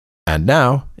And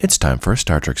now, it's time for a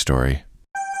Star Trek story.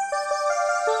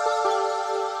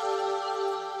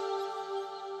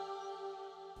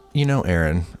 You know,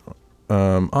 Aaron,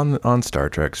 on Star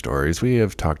Trek stories, we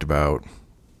have talked about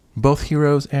both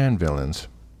heroes and villains.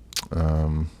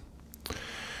 And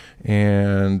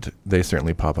they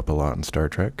certainly pop up a lot in Star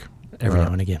Trek. Every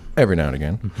now and again. Every now and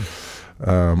again.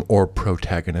 Or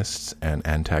protagonists and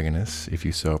antagonists, if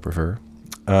you so prefer.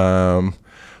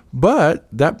 But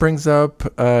that brings up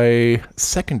a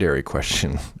secondary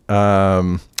question.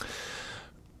 What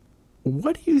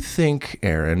do you think,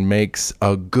 Aaron, makes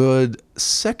a good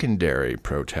secondary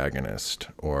protagonist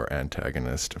or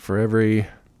antagonist? For every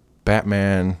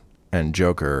Batman and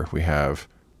Joker, we have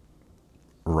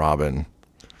Robin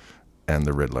and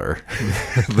the Riddler,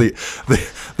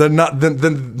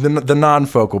 the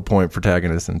non-focal point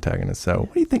protagonist and antagonist. So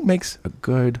what do you think makes a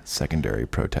good secondary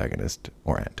protagonist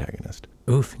or antagonist?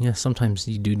 Oof, yeah, sometimes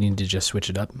you do need to just switch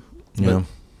it up. Yeah. But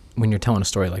when you're telling a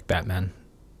story like Batman,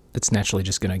 it's naturally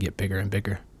just going to get bigger and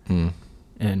bigger.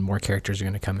 And more characters are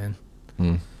going to come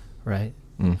in, right?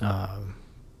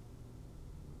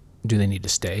 Do they need to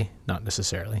stay? Not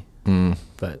necessarily,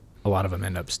 but a lot of them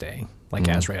end up staying. Like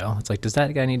Azrael. It's like, does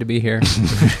that guy need to be here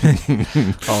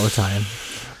all the time?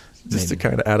 Just to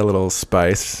kind of add a little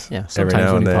spice every sometimes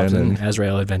now when and he pops then. in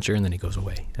Azrael adventure and then he goes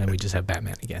away and we just have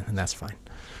Batman again and that's fine.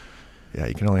 Yeah,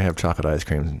 you can only have chocolate ice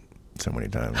cream so many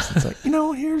times. It's like,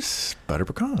 here's butter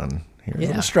pecan. Here's a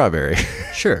little strawberry.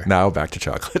 Sure. Now back to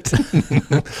chocolate.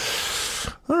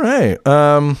 All right.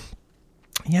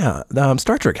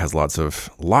 Star Trek has lots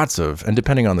of, and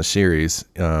depending on the series,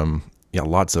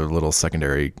 lots of little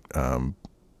secondary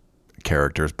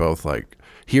characters, both like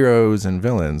heroes and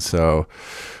villains. So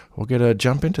we'll get a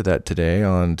jump into that today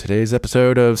on today's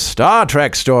episode of Star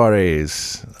Trek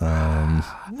Stories. Yay!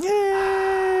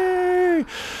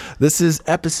 This is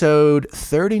episode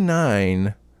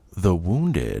 39, The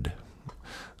Wounded.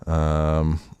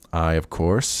 I, of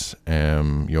course,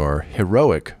 am your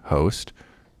heroic host,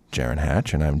 Jaron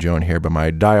Hatch, and I'm joined here by my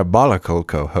diabolical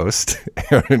co-host,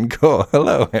 Aaron Cole.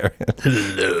 Hello, Aaron.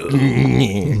 Hello.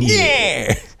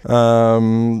 Yeah.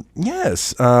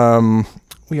 Yes.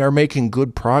 We are making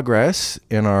good progress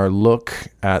in our look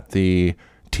at the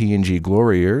TNG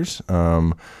Glory Years.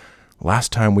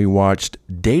 Last time we watched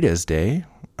Data's Day,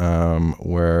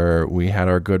 where we had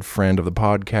our good friend of the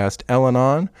podcast, Ellen,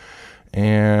 on.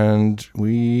 And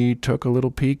we took a little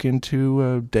peek into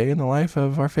a day in the life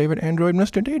of our favorite android,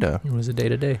 Mr. Data. It was a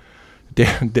day-to-day.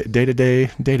 Data's day.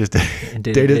 Data's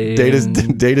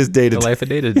Data. The life of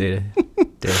Data.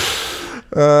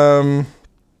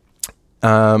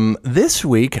 This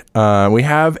week, we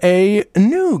have a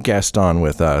new guest on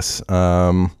with us.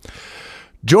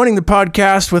 Joining the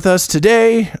podcast with us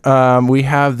today, we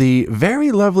have the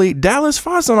very lovely Dallas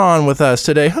Fawson on with us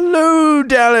today. Hello,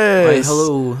 Dallas. Hi,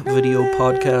 hello, video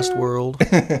podcast world.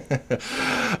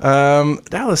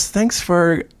 Dallas, thanks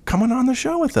for coming on the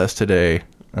show with us today.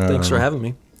 Thanks for having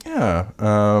me.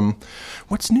 Yeah.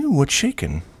 What's new? What's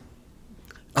shaking?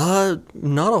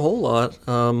 Not a whole lot.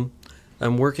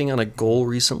 I'm working on a goal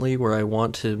recently where I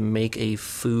want to make a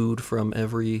food from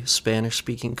every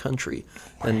Spanish-speaking country.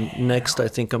 And next, I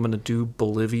think I'm going to do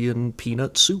Bolivian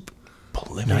peanut soup.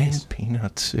 Bolivian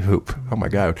peanut soup. Oh, my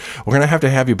God. We're going to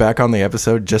have you back on the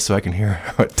episode just so I can hear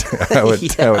how it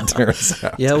turns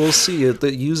out. Yeah, we'll see. It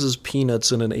uses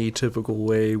peanuts in an atypical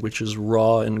way, which is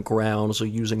raw and ground, so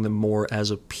using them more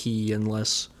as a pea and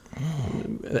less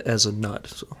as a nut.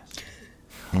 So.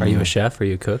 Are you a chef? Are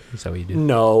you a cook? Is that what you do?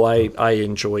 No, I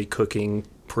enjoy cooking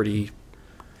pretty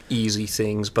easy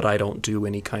things, but I don't do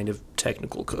any kind of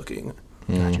technical cooking.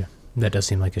 Gotcha. That does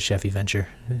seem like a chefy venture.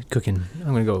 Cooking,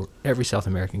 I'm going to go every South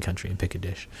American country and pick a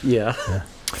dish. Yeah.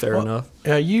 Fair enough.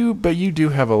 But you do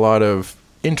have a lot of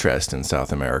interest in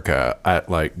South America,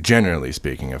 generally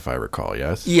speaking, if I recall,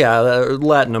 yes? Yeah,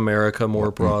 Latin America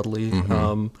more broadly.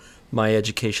 My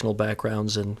educational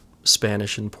background's in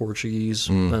Spanish and Portuguese,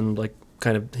 and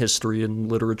kind of history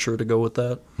and literature to go with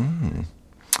that.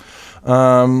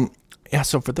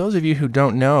 So for those of you who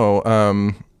don't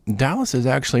know, Dallas is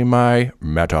actually my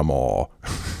metamor,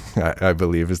 I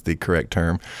believe is the correct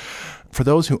term. For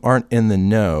those who aren't in the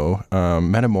know,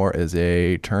 metamor is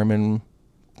a term in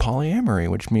polyamory,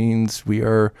 which means we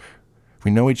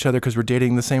know each other because we're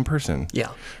dating the same person. Yeah.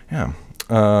 Yeah.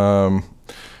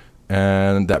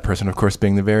 And that person, of course,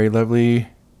 being the very lovely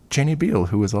Janie Beal,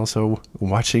 who was also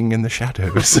watching in the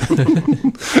shadows.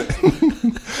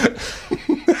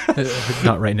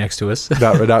 Not right next to us.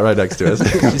 not right next to us.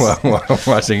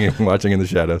 watching in the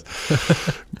shadows.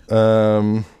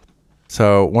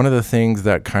 So one of the things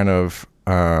that kind of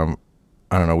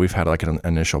I don't know, we've had like an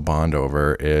initial bond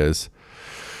over is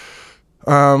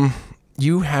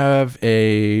you have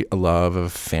a love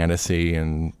of fantasy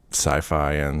and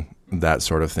sci-fi and that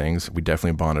sort of things. We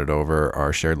definitely bonded over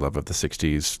our shared love of the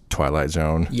 60s Twilight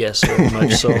Zone. Yes, very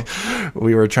much so.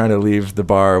 We were trying to leave the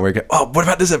bar and we're like, oh, what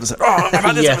about this episode? Oh, what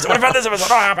about this episode? What about this episode?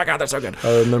 Oh my God, that's so good.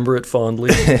 I remember it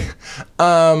fondly.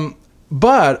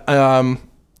 But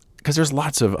because there's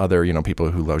lots of other,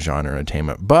 people who love genre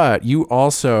entertainment, but you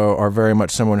also are very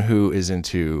much someone who is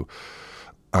into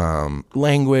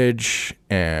language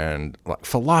and like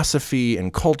philosophy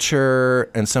and culture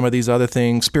and some of these other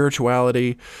things,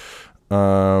 spirituality.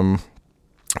 I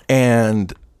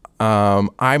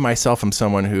myself am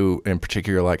someone who, in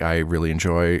particular, like I really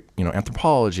enjoy,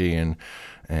 anthropology and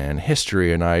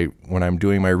history. And when I'm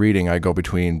doing my reading, I go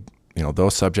between,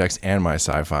 those subjects and my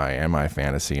sci-fi and my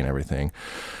fantasy and everything.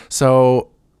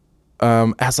 So,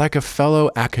 as like a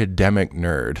fellow academic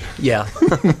nerd, Yeah.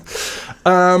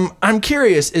 I'm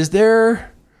curious, is there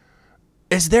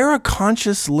a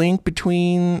conscious link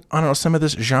between, I don't know, some of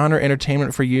this genre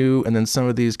entertainment for you and then some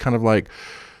of these kind of like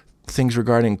things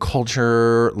regarding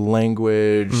culture,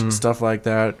 language, stuff like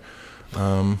that?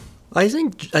 I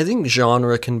think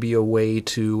genre can be a way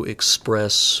to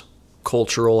express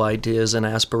cultural ideas and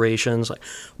aspirations. Like,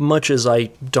 much as I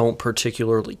don't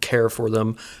particularly care for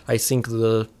them, I think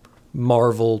the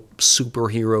Marvel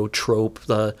superhero trope,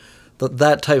 that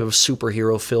type of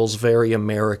superhero feels very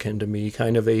American to me,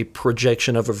 kind of a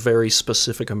projection of a very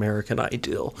specific American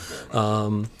ideal.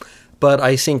 But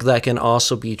I think that can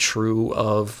also be true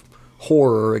of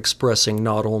horror expressing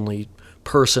not only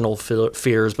personal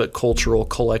fears but cultural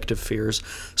collective fears.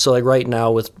 So like right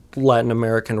now with Latin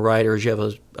American writers, you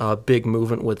have a big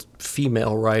movement with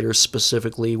female writers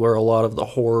specifically, where a lot of the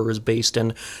horror is based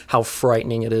in how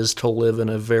frightening it is to live in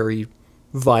a very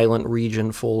violent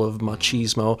region full of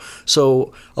machismo.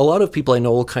 So a lot of people I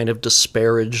know will kind of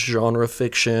disparage genre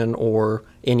fiction or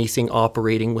anything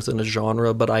operating within a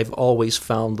genre, but I've always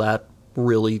found that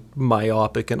really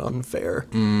myopic and unfair.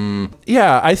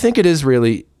 Yeah, I think it is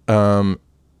really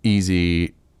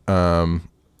easy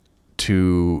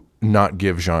to not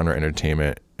give genre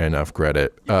entertainment enough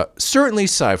credit. Certainly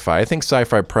sci-fi. I think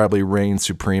sci-fi probably reigns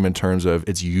supreme in terms of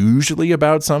it's usually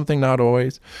about something, not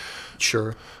always.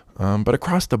 Sure. But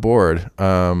across the board,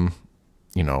 Song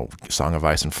of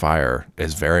Ice and Fire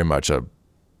is very much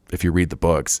if you read the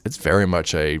books, it's very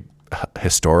much a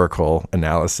historical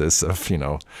analysis of,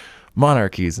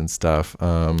 monarchies and stuff.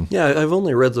 Yeah, I've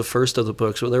only read the first of the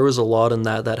books, but there was a lot in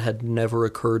that had never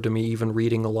occurred to me, even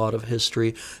reading a lot of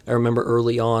history. I remember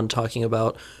early on talking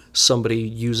about somebody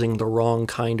using the wrong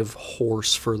kind of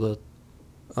horse for the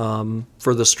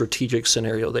strategic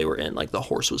scenario they were in. Like the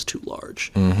horse was too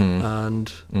large.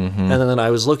 And then I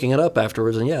was looking it up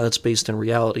afterwards, and yeah, it's based in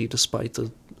reality despite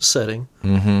the setting.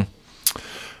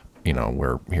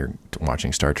 We're here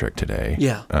watching Star Trek today.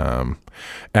 Yeah.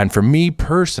 And for me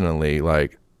personally,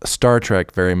 like Star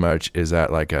Trek very much is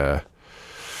at like an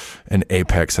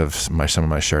apex of some of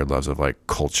my shared loves of like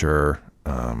culture,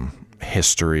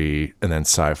 history, and then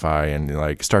sci-fi. And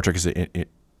like Star Trek is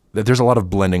there's a lot of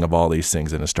blending of all these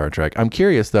things in a Star Trek. I'm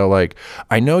curious though, like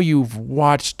I know you've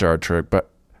watched Star Trek,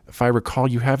 but if I recall,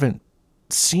 you haven't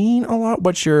seen a lot.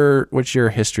 What's your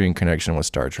history and connection with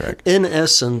Star Trek? In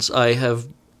essence, I have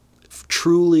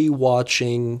truly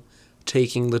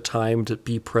taking the time to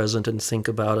be present and think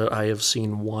about it, I have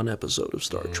seen one episode of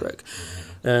Star Trek.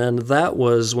 And that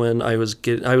was when I was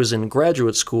in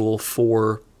graduate school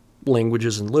for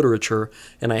languages and literature,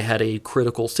 and I had a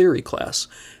critical theory class.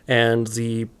 And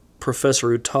the professor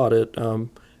who taught it,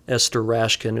 Esther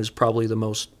Rashkin, who's probably the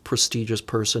most prestigious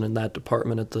person in that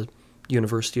department at the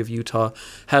University of Utah,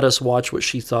 had us watch what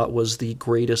she thought was the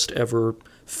greatest ever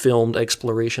filmed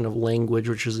exploration of language,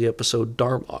 which is the episode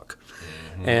Darmok.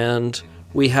 And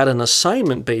we had an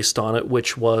assignment based on it,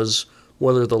 which was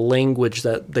whether the language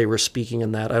that they were speaking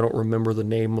in that, I don't remember the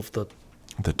name of the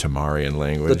Tamarian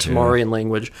language.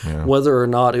 Language, whether or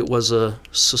not it was a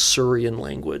Sassurian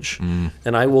language.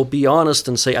 And I will be honest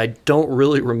and say I don't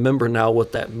really remember now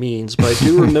what that means, but I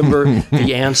do remember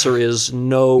the answer is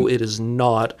no, it is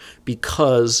not,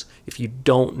 because if you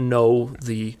don't know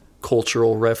the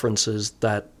cultural references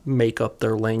that make up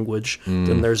their language,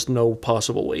 then there's no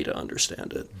possible way to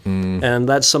understand it. And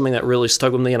that's something that really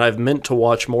stuck with me, and I've meant to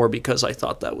watch more because I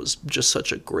thought that was just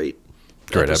such a great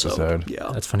episode. Yeah,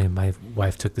 that's funny. My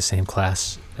wife took the same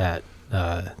class at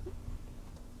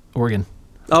Oregon.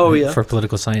 Oh yeah, for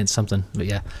political science something. But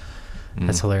yeah,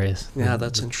 that's hilarious. Yeah,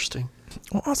 that's interesting.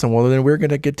 Well, awesome. Well, then we're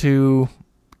gonna get to,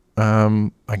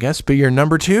 I guess, be your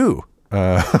number two.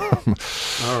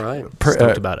 All right.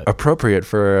 Stoked about it. Appropriate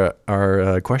for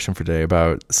our question for today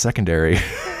about secondary.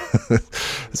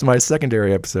 This is my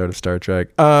secondary episode of Star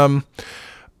Trek.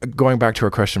 Going back to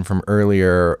our question from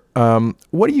earlier,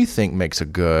 what do you think makes a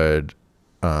good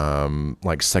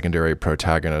like secondary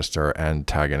protagonist or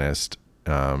antagonist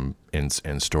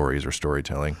in stories or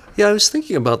storytelling? Yeah, I was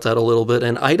thinking about that a little bit,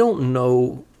 and I don't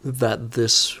know that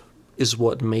this is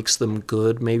what makes them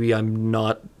good. Maybe I'm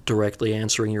not directly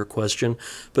answering your question,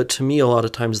 but to me, a lot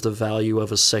of times the value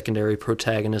of a secondary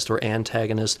protagonist or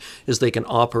antagonist is they can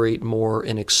operate more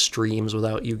in extremes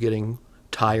without you getting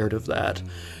tired of that.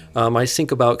 I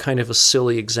think about kind of a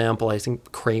silly example. I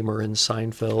think Kramer in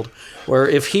Seinfeld, where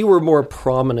if he were more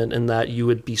prominent in that, you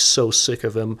would be so sick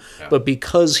of him. Yeah. But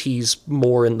because he's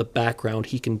more in the background,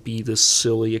 he can be this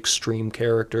silly, extreme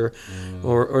character.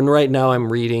 Or right now I'm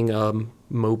reading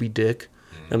Moby Dick.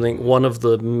 I think one of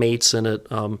the mates in it,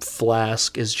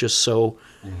 Flask, is just so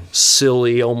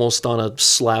silly, almost on a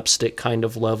slapstick kind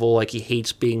of level. Like, he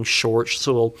hates being short,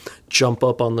 so he'll jump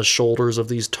up on the shoulders of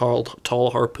these tall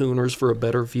harpooners for a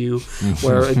better view.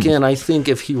 Where, again, I think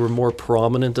if he were more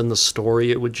prominent in the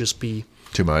story, it would just be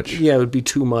too much. Yeah, it would be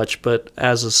too much. But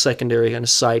as a secondary kind of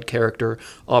side character,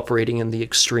 operating in the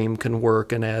extreme can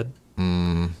work and add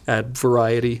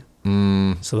variety.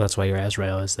 So that's why your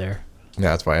Azrael is there.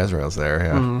 Yeah, that's why Azrael's there.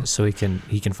 Yeah, so he can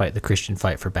fight the Christian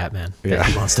fight for Batman that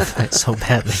he wants to fight so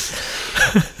badly.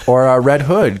 Or Red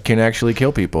Hood can actually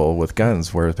kill people with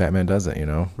guns, whereas Batman doesn't. You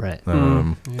know, right?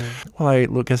 Well, I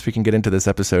guess we can get into this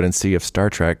episode and see if Star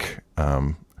Trek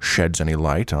sheds any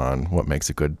light on what makes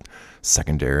a good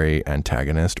secondary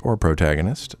antagonist or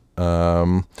protagonist.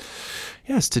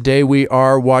 Yes, today we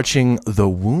are watching The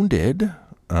Wounded.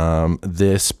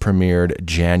 This premiered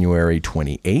January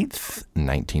 28th,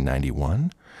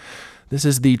 1991. This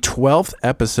is the 12th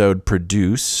episode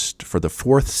produced for the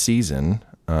 4th season,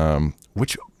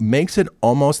 which makes it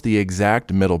almost the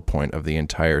exact middle point of the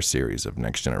entire series of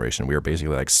Next Generation. We are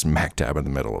basically like smack dab in the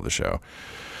middle of the show.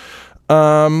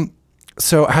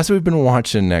 So as we've been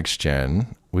watching Next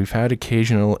Gen, we've had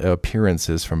occasional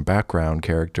appearances from background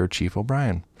character Chief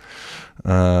O'Brien,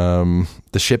 the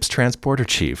ship's transporter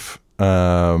chief.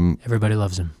 Everybody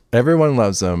loves him. Everyone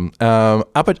loves him.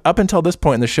 Up until this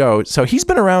point in the show, so he's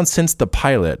been around since the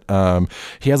pilot.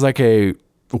 He has like a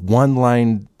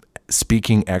one-line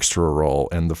speaking extra role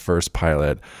in the first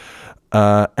pilot.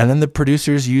 And then the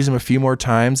producers use him a few more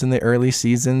times in the early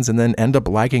seasons and then end up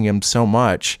liking him so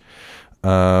much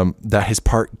that his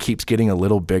part keeps getting a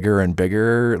little bigger and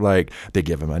bigger. Like, they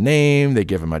give him a name, they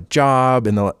give him a job.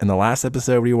 In the last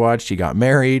episode we watched, he got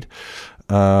married.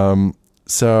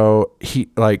 So he,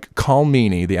 like, Colm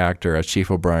Meaney, the actor as Chief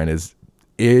O'Brien,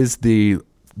 is the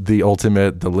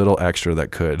ultimate, the little extra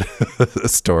that could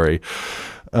story.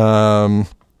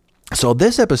 So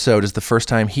this episode is the first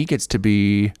time he gets to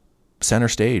be center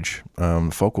stage,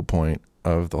 focal point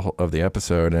of the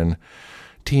episode. And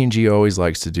TNG always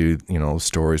likes to do,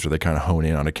 stories where they kind of hone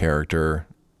in on a character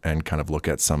and kind of look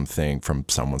at something from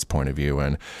someone's point of view.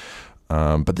 And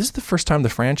but this is the first time the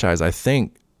franchise, I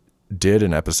think, did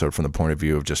an episode from the point of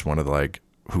view of just one of the,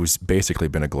 who's basically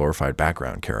been a glorified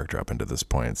background character up until this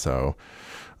point. So,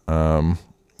 that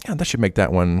should make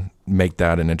that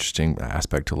an interesting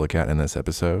aspect to look at in this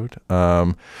episode.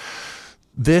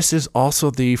 This is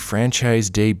also the franchise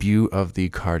debut of the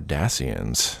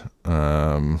Cardassians.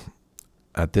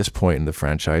 At this point in the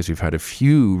franchise, we've had a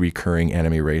few recurring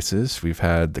enemy races. We've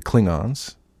had the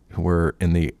Klingons, who were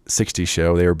in the 60s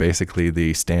show. They were basically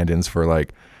the stand-ins for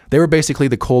they were basically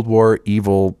the Cold War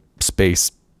evil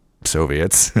space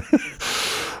Soviets.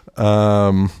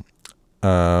 And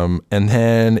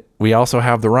then we also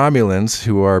have the Romulans,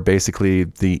 who are basically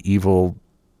the evil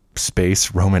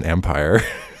space Roman Empire.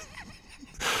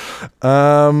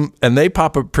 And they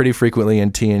pop up pretty frequently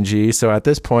in TNG. So at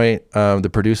this point, the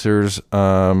producers,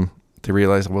 they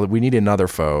realize, well, we need another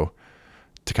foe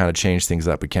to kind of change things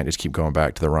up. We can't just keep going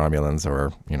back to the Romulans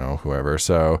or, whoever.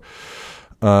 So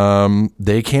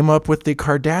they came up with the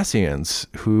Cardassians,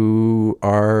 who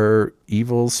are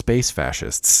evil space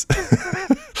fascists.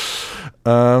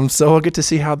 So we'll get to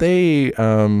see how they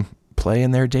play in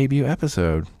their debut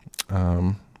episode.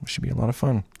 Should be a lot of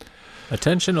fun.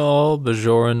 Attention all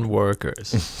Bajoran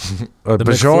workers. The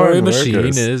Bajoran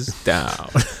machine is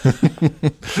down.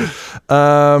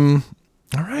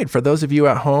 All right, for those of you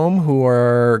at home who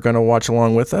are going to watch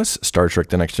along with us, Star Trek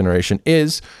The Next Generation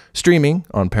is streaming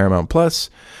on Paramount Plus.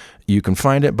 You can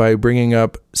find it by bringing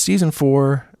up Season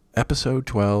 4, Episode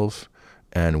 12,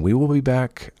 and we will be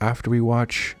back after we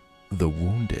watch The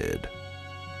Wounded.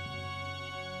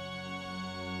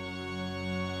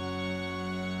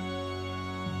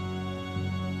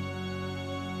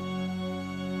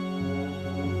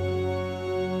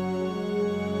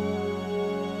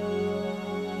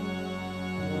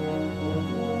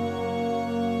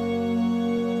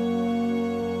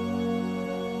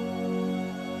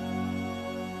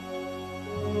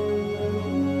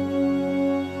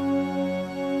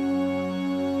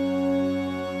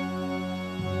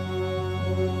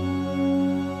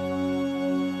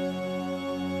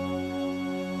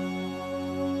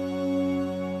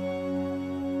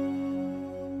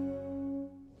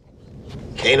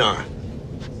 Anar.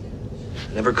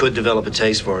 Never could develop a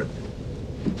taste for it.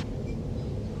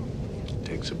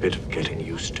 Takes a bit of getting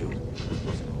used to.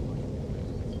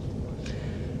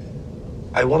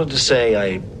 I wanted to say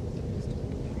I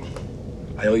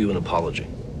owe you an apology.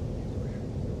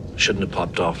 I shouldn't have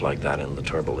popped off like that in the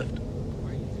turbo lift.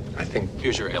 I think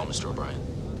Here's your ale, Mr. O'Brien.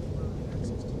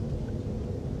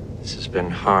 this has been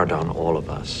hard on all of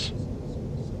us.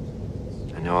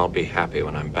 I know I'll be happy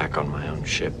when I'm back on my own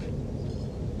ship.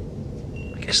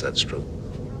 I guess that's true.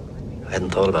 I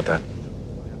hadn't thought about that.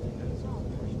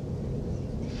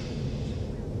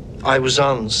 I was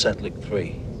on Setlik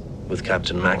 3 with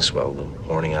Captain Maxwell the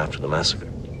morning after the massacre.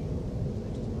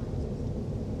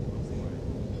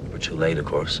 We were too late, of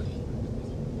course.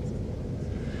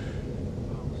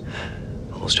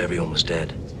 Almost everyone was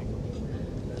dead.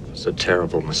 It was a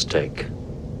terrible mistake.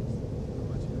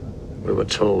 We were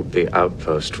told the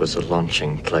outpost was a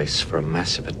launching place for a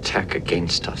massive attack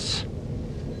against us.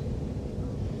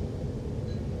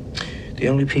 The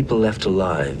only people left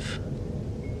alive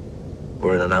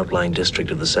were in an outlying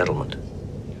district of the settlement.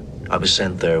 I was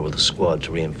sent there with a squad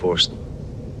to reinforce them.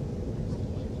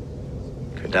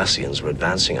 Cardassians were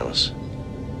advancing on us,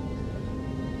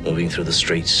 moving through the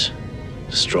streets,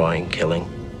 destroying, killing.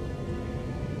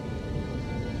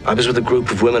 I was with a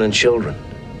group of women and children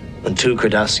when 2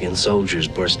 Cardassian soldiers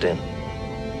burst in.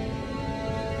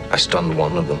 I stunned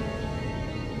one of them.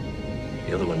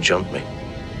 The other one jumped me.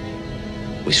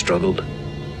 We struggled.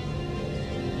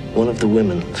 One of the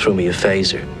women threw me a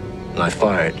phaser, and I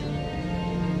fired.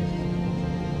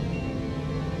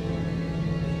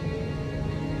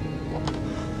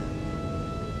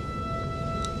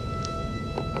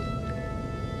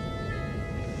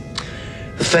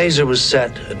 The phaser was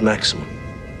set at maximum.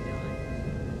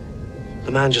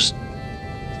 The man just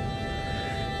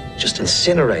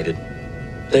incinerated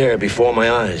there before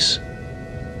my eyes.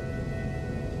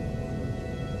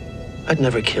 I'd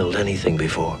never killed anything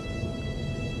before.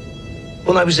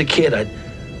 When I was a kid,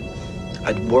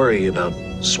 I'd worry about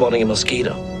swatting a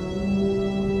mosquito.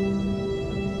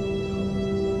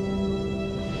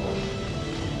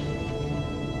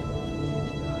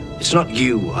 It's not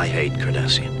you I hate,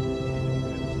 Cardassian.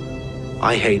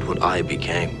 I hate what I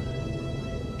became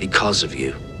because of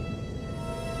you.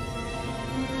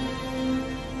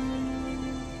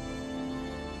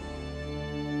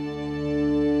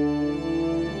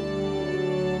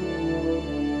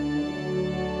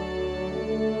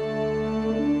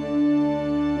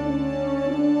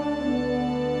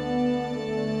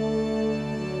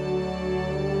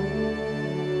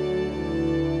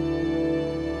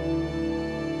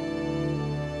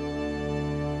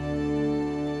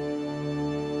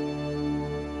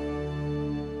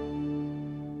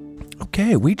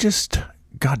 Okay, we just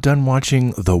got done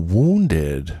watching The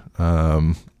Wounded.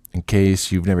 In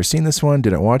case you've never seen this one,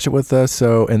 didn't watch it with us.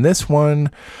 So in this one,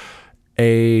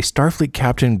 a Starfleet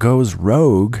captain goes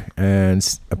rogue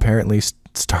and apparently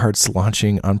starts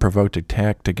launching unprovoked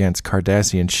attack against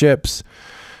Cardassian ships.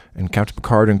 And Captain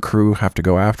Picard and crew have to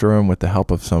go after him with the help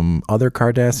of some other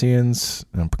Cardassians.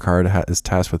 And Picard is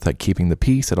tasked with keeping the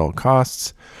peace at all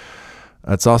costs.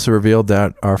 It's also revealed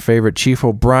that our favorite Chief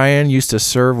O'Brien used to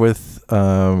serve with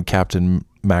Captain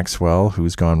Maxwell,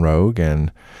 who's gone rogue,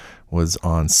 and was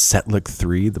on Setlik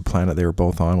 3, the planet they were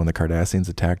both on when the Cardassians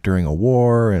attacked during a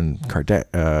war. And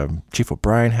Chief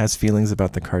O'Brien has feelings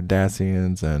about the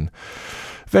Cardassians, and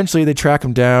eventually they track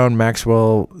him down.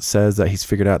 Maxwell says that he's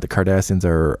figured out the Cardassians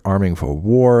are arming for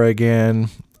war again.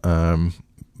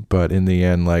 But in the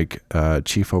end,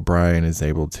 Chief O'Brien is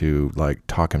able to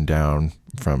talk him down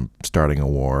from starting a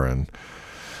war, and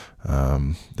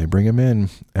they bring him in.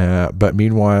 But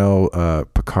meanwhile,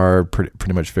 Picard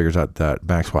pretty much figures out that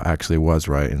Maxwell actually was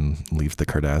right and leaves the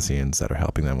Cardassians that are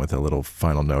helping them with a little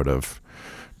final note of,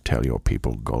 "Tell your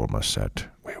people, Golem said,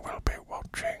 we will be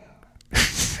watching."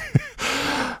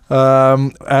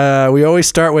 We always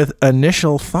start with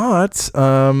initial thoughts.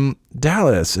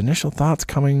 Dallas, initial thoughts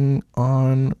coming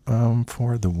on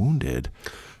for The Wounded.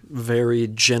 Very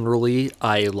generally,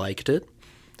 I liked it.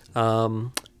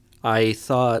 I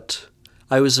thought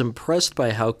I was impressed by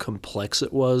how complex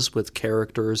it was with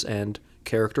characters and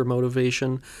character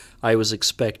motivation. I was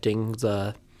expecting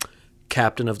the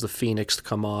captain of the Phoenix to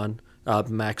come on,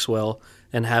 Maxwell,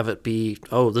 and have it be,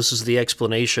 oh, this is the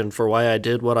explanation for why I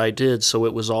did what I did, so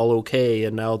it was all okay,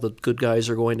 and now the good guys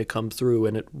are going to come through,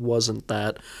 and it wasn't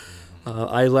that.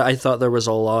 I thought there was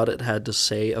a lot it had to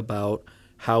say about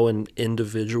how an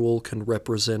individual can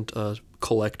represent a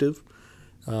collective.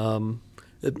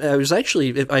 It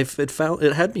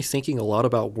had me thinking a lot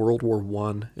about World War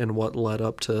I and what led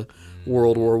up to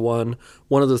World War I.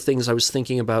 One of the things I was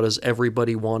thinking about is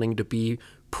everybody wanting to be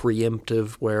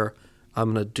preemptive, where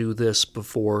I'm going to do this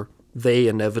before they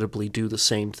inevitably do the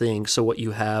same thing. So what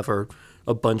you have are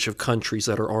a bunch of countries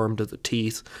that are armed to the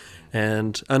teeth.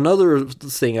 And another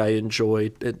thing I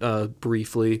enjoyed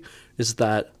briefly is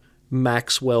that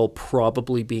Maxwell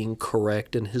probably being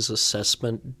correct in his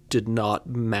assessment did not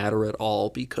matter at all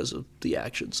because of the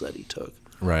actions that he took.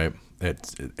 Right.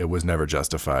 It was never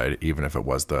justified, even if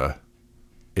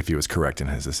if he was correct in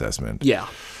his assessment. Yeah.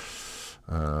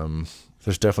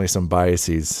 There's definitely some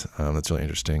biases. That's really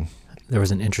interesting. There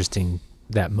was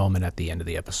that moment at the end of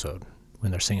the episode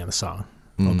when they're singing the song,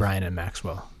 O'Brien and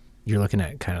Maxwell. You're looking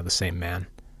at kind of the same man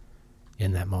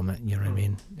in that moment. You know what I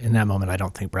mean? In that moment, I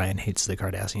don't think Brian hates the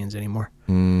Cardassians anymore.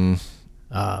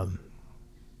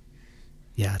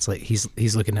 Yeah, it's like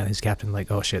he's looking at his captain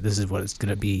like, oh shit, this is what it's going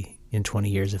to be in 20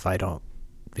 years if I don't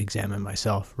examine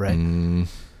myself, right? It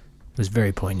was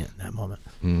very poignant in that moment.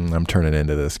 I'm turning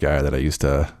into this guy that I used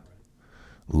to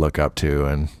look up to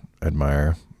and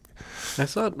admire. I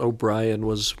thought O'Brien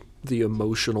was the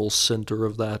emotional center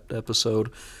of that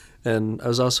episode. And I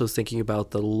was also thinking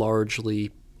about the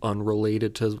largely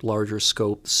unrelated to larger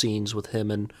scope scenes with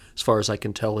him and, as far as I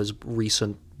can tell, his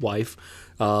recent wife.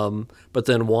 But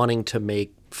then wanting to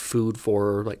make food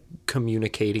for her, like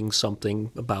communicating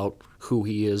something about who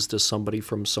he is to somebody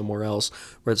from somewhere else,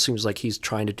 where it seems like he's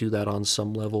trying to do that on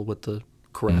some level with the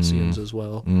Cardassians as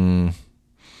well.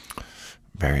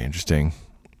 Very interesting.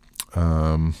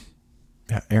 Yeah,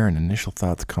 Aaron, initial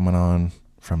thoughts coming on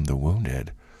from The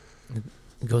Wounded.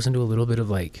 It goes into a little bit of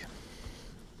like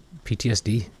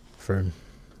PTSD for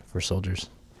soldiers.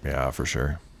 Yeah, for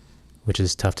sure. Which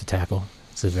is tough to tackle.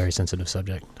 It's a very sensitive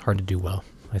subject, hard to do well.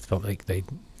 I felt like they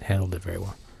handled it very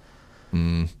well.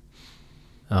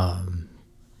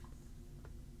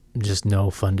 Just no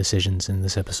fun decisions in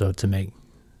this episode to make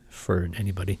for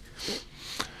anybody.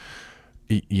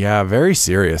 Yeah, very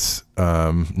serious.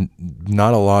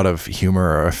 Not a lot of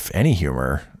humor, or if any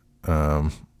humor.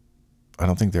 I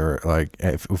don't think there were, like,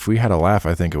 if we had a laugh,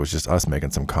 I think it was just us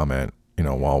making some comment,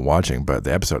 while watching. But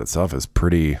the episode itself is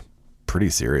pretty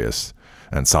serious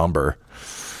and somber.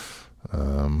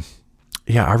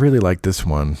 Yeah, I really like this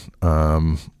one.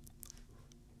 I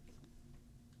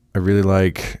really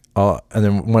like, and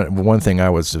then one thing I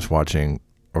was just watching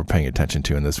or paying attention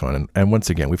to in this one, and once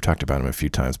again, we've talked about him a few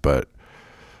times, but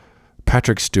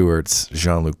Patrick Stewart's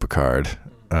Jean-Luc Picard,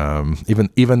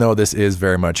 even though this is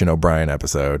very much an O'Brien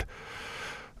episode,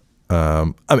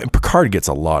 Picard gets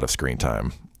a lot of screen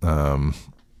time,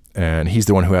 and he's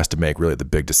the one who has to make really the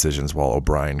big decisions, while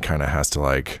O'Brien kind of has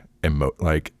to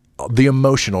the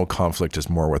emotional conflict is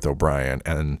more with O'Brien,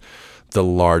 and the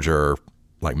larger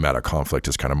meta conflict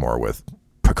is kind of more with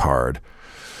Picard.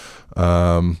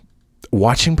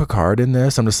 Watching Picard in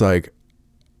this, I'm just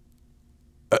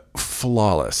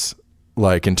flawless.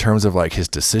 In terms of his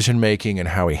decision making and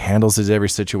how he handles his every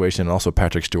situation, and also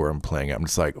Patrick Stewart playing it, I'm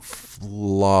just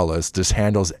flawless. Just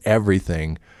handles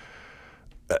everything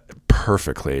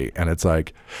perfectly, and it's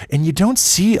and you don't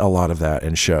see a lot of that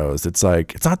in shows. It's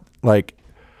not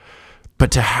but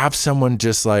to have someone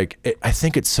just I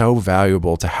think it's so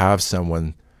valuable to have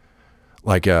someone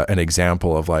an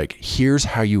example of here's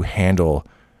how you handle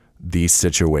these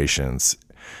situations.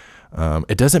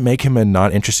 It doesn't make him a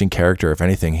not interesting character. If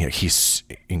anything, he's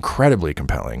incredibly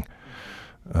compelling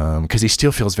because he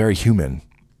still feels very human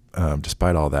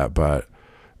despite all that. But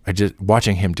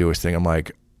watching him do his thing, I'm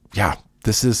yeah,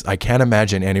 I can't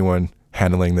imagine anyone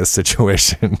handling this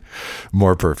situation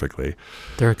more perfectly.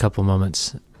 There are a couple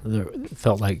moments that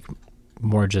felt like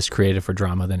more just creative for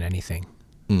drama than anything.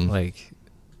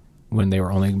 When they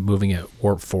were only moving at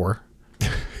warp 4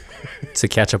 to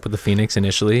catch up with the Phoenix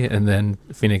initially, and then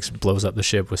Phoenix blows up the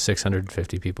ship with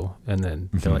 650 people, and then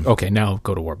they're okay, now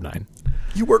go to warp 9.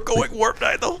 You were going warp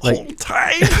 9 the whole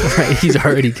time. Right, he's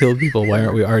already killed people. Why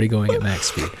aren't we already going at max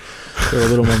speed? There are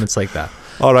little moments like that.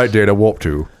 All right, Data, warp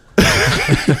 2.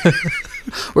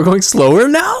 We're going slower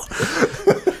now?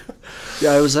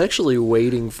 Yeah, I was actually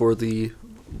waiting for the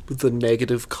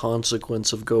negative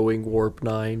consequence of going warp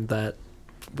 9 that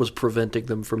was preventing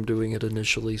them from doing it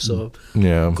initially, so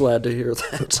yeah, I'm glad to hear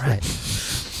that. Right.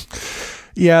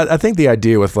 Yeah, I think the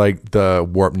idea with the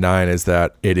warp 9 is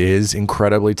that it is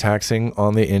incredibly taxing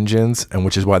on the engines, and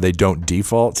which is why they don't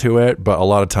default to it. But a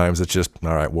lot of times it's just,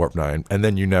 all right, warp 9, and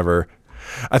then you never.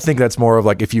 I think that's more of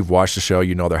if you've watched the show,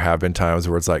 there have been times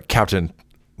where it's Captain,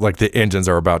 the engines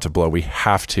are about to blow, we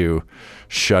have to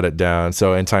shut it down.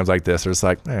 So in times like this, there's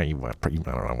I don't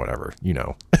know, whatever,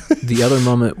 The other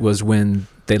moment was when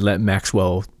they let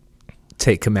Maxwell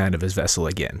take command of his vessel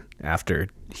again after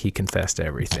he confessed to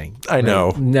everything. I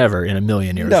know. Never in a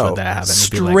million years No, would that happen.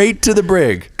 It'd be straight like, to the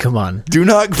brig. come on, Do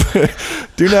not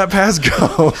pass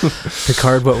go.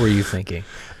 Picard. What were you thinking?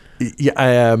 Yeah, I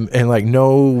am, and like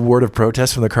no word of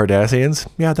protest from the Cardassians.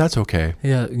 Yeah, that's okay.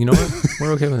 Yeah, you know what?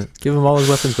 We're okay with it. Give him all his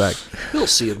weapons back. He'll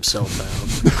see himself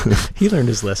out. He learned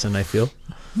his lesson, I feel.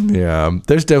 Yeah,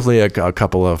 there's definitely a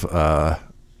couple of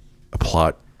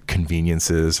plot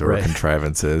conveniences or Right.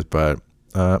 contrivances, but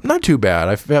not too bad.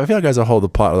 I feel like as a whole, the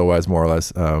plot otherwise more or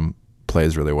less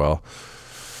plays really well.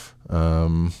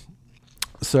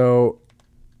 So,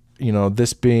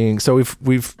 this being so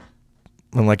we've.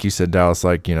 And like you said, Dallas,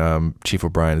 like, Chief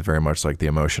O'Brien is very much like the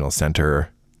emotional center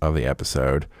of the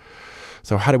episode.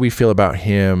 So how do we feel about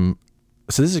him?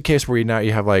 So this is a case where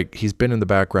you have like, he's been in the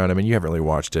background. I mean, you haven't really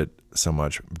watched it so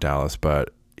much, Dallas,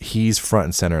 but he's front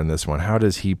and center in this one. How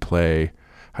does he play?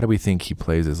 How do we think he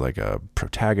plays as like a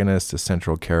protagonist, a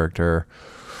central character?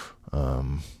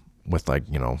 With like,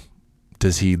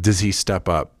 does he step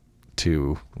up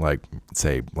to like,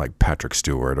 say, like Patrick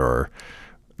Stewart or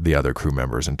the other crew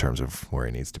members in terms of where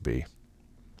he needs to be?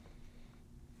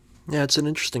 Yeah, it's an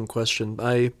interesting question.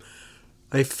 I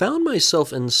found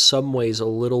myself in some ways a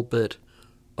little bit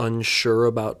unsure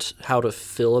about how to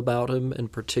feel about him,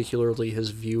 and particularly his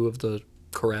view of the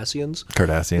Cardassians.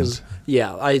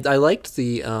 Yeah, I liked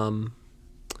the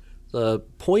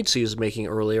points he was making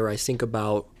earlier. I think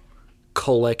about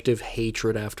collective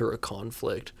hatred after a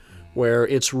conflict, where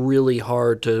it's really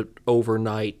hard to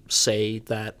overnight say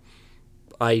that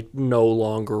I no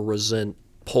longer resent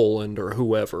Poland or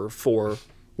whoever for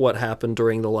what happened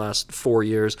during the last 4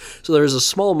 years. So there's a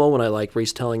small moment I like where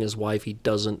he's telling his wife he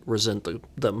doesn't resent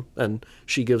them, and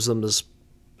she gives them this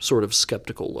sort of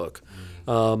skeptical look.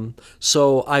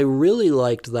 So I really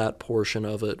liked that portion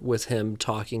of it, with him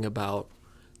talking about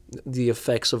the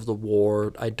effects of the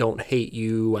war. I don't hate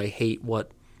you. I hate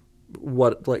what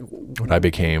I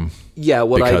became. Yeah,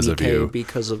 what because I of became you.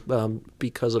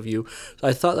 because of you.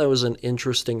 I thought that was an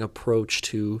interesting approach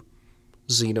to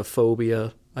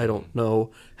xenophobia. I don't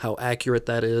know how accurate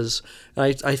that is.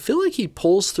 And I feel like he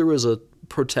pulls through as a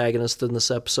protagonist in this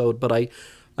episode, but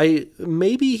I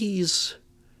maybe he's,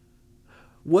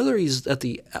 whether he's at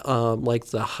the like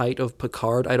the height of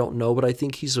Picard, I don't know, but I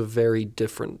think he's a very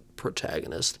different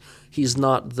protagonist. He's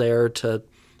not there to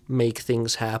make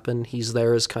things happen. He's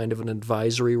there as kind of an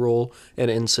advisory role, and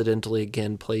incidentally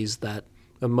again plays that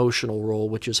emotional role,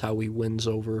 which is how he wins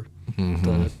over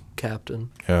the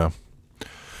captain. Yeah.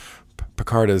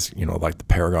 Picard is, like the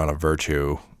paragon of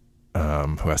virtue,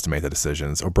 who has to make the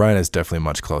decisions. O'Brien is definitely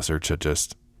much closer to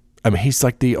just, he's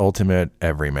like the ultimate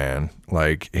everyman.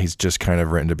 Like, he's just kind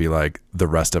of written to be like the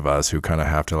rest of us who kind of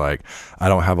have to like, I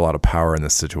don't have a lot of power in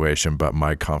this situation, but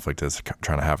my conflict is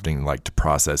trying to have to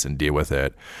process and deal with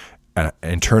it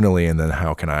internally. And then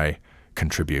how can I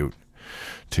contribute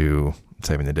to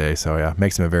saving the day? So yeah,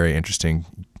 makes him a very interesting,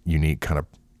 unique kind of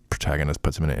protagonist,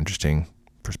 puts him in an interesting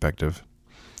perspective.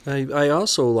 I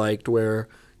also liked where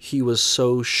he was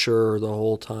so sure the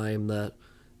whole time that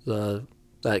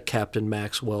that Captain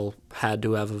Maxwell had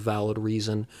to have a valid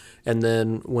reason, and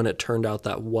then when it turned out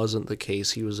that wasn't the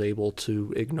case, he was able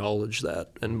to acknowledge that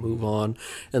and move on.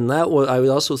 And that was, I was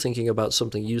also thinking about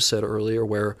something you said earlier,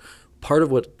 where part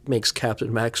of what makes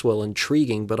Captain Maxwell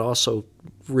intriguing but also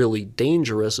really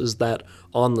dangerous is that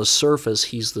on the surface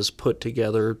he's this put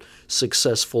together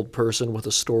successful person with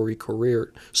a storied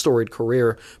career,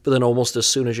 but then almost as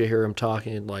soon as you hear him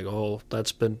talking, like, oh,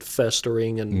 that's been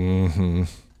festering and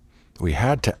we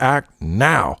had to act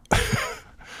now.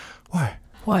 Why?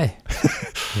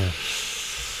 Yeah.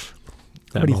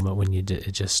 That moment when it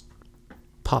just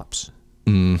pops.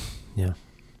 Yeah.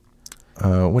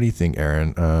 What do you think,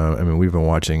 Aaron? We've been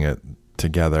watching it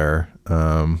together.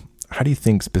 How do you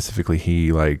think specifically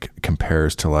he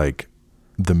compares to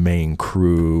the main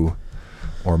crew,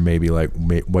 or maybe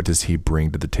what does he bring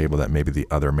to the table that maybe the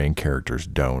other main characters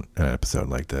don't in an episode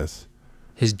like this?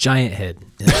 His giant head.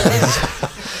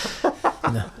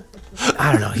 No,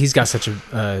 I don't know. He's got such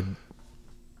a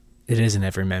it is an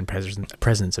everyman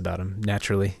presence about him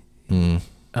naturally.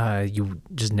 You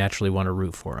just naturally want to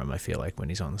root for him, I feel like, when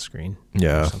he's on the screen.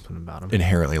 Yeah. There's something about him.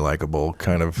 Inherently likable,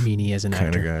 kind of meanie as an kind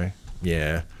actor. of guy.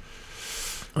 Yeah.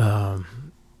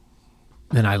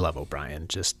 And I love O'Brien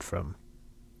just from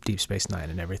Deep Space Nine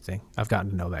and everything. I've gotten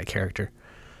to know that character.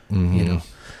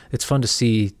 It's fun to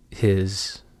see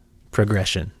his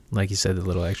progression. Like you said, the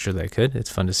little extra that I could. It's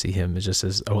fun to see him just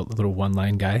as a little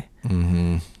one-line guy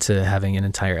to having an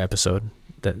entire episode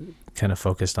that kind of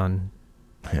focused on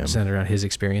him, centered around his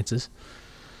experiences.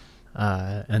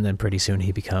 And then pretty soon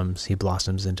he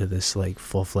blossoms into this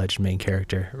full-fledged main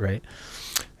character, right?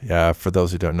 Yeah, for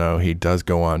those who don't know, he does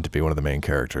go on to be one of the main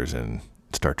characters in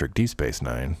Star Trek Deep Space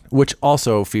Nine, which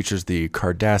also features the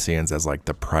Cardassians as like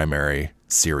the primary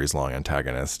series-long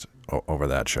antagonist over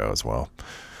that show as well.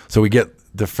 So we get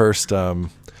the first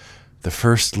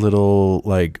little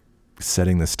like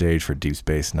setting the stage for Deep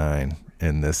Space Nine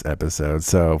in this episode.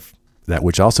 So that,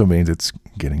 which also means it's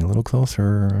getting a little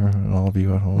closer. All of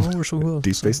you at home, we're so close.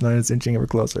 Deep Space Nine is inching ever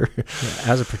closer. Yeah,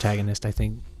 as a protagonist, I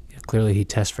think clearly he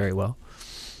tests very well.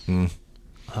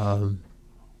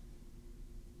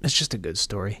 It's just a good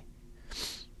story.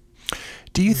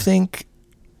 Do you think?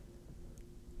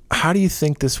 How do you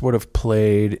think this would have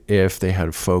played if they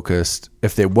had focused,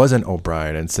 if there wasn't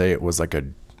O'Brien and say it was like a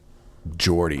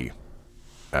Geordi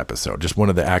episode, just one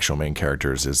of the actual main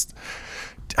characters?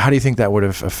 How do you think that would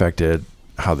have affected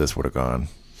how this would have gone?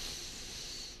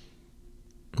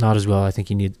 Not as well. I think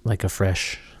you need like a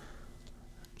fresh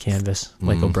canvas,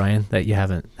 like O'Brien, that you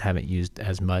haven't used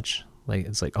as much. Like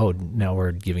it's like, oh, now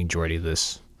we're giving Geordi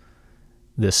this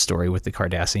story with the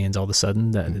Cardassians all of a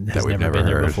sudden that has we've never been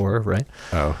there heard before, right?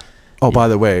 Oh, by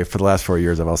the way, for the last 4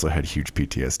 years, I've also had huge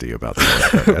PTSD about the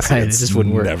Cardassians. Right, it just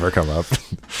wouldn't work. Never come up.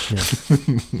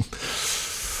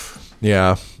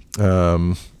 Yeah.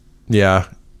 Yeah.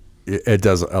 It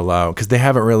does allow, because they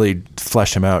haven't really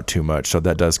fleshed him out too much. So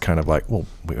that does kind of like, well,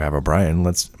 we have O'Brien,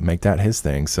 let's make that his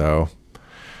thing. So,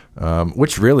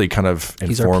 which really kind of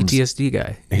informs. He's our PTSD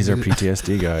guy. He's our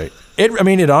PTSD guy.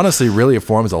 It honestly really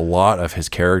informs a lot of his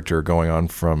character going on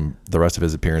from the rest of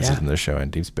his appearances in this show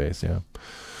and Deep Space. Yeah.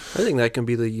 I think that can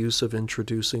be the use of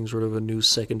introducing sort of a new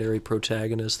secondary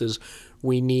protagonist, is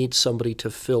we need somebody to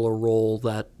fill a role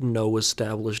that no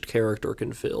established character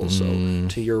can fill. So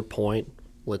to your point,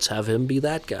 let's have him be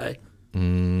that guy.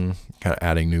 Kind of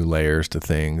adding new layers to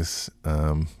things.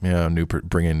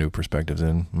 Bringing new perspectives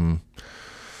in.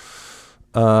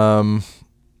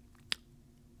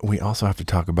 We also have to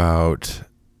talk about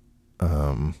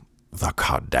the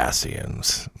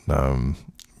Cardassians,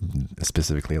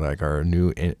 specifically like our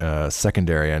new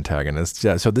secondary antagonists.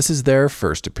 Yeah, so this is their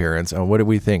first appearance. What do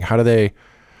we think? How do they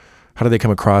come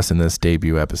across in this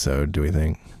debut episode, do we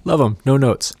think? Love them. No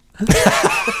notes.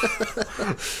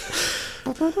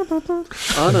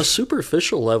 On a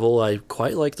superficial level, I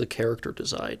quite like the character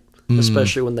design.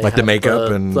 Especially when they like have the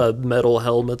makeup and the metal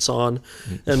helmets on.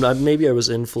 And maybe I was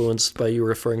influenced by you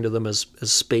referring to them as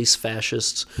space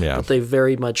fascists. Yeah. But they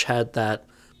very much had that.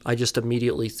 I just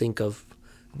immediately think of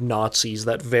Nazis,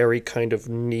 that very kind of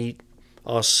neat,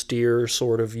 austere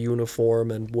sort of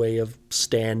uniform and way of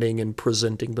standing and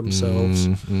presenting themselves.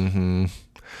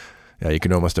 Yeah, you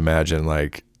can almost imagine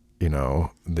like, a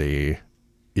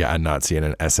Nazi in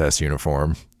an SS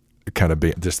uniform kind of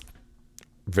be just,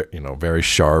 very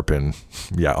sharp and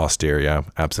austere. Yeah,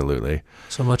 absolutely.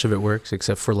 So much of it works,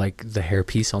 except for like the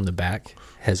hairpiece on the back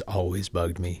has always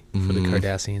bugged me for the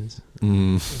Cardassians.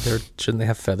 Shouldn't they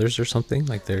have feathers or something?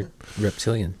 Like they're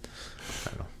reptilian. I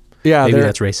don't know. Yeah, maybe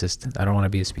that's racist. I don't want to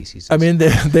be a species. I mean,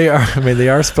 they are. I mean, they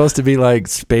are supposed to be like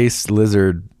space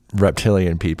lizard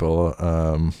reptilian people.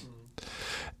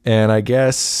 And I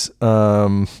guess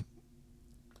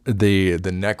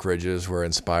the neck ridges were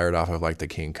inspired off of like the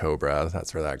king cobra.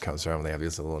 That's where that comes from. They have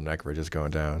these little neck ridges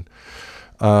going down.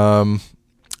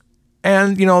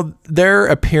 And their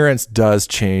appearance does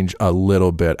change a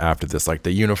little bit after this. Like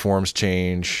the uniforms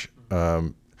change.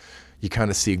 You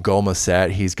kind of see Gul Macet.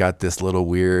 He's got this little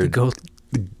weird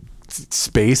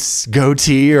space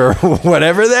goatee or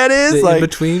whatever that is. In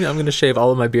between, I'm going to shave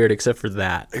all of my beard except for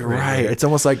that. Right. It's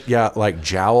almost like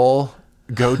jowl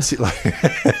goatee.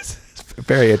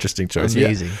 Very interesting choice.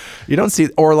 Amazing. Yeah. You don't see,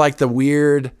 or like the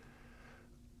weird,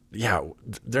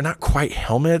 they're not quite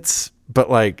helmets, but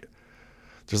like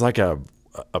there's like a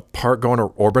part going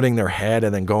or orbiting their head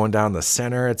and then going down the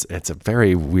center. It's a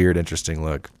very weird, interesting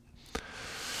look.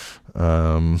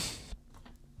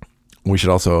 We should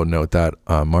also note that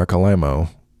Mark Alamo,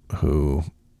 who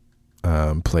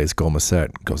plays Gul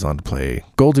Macet, goes on to play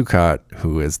Gul Dukat,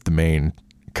 who is the main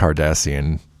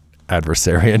Cardassian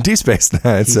adversary in Deep Space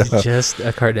Nine. He's just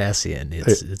a Cardassian.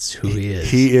 It's who he is.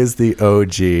 He is the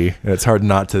OG. And it's hard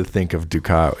not to think of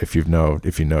Dukat if you know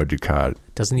Dukat.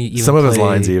 Doesn't he even some of his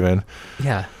lines even?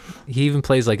 Yeah. He even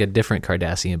plays like a different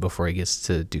Cardassian before he gets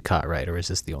to Dukat, right? Or is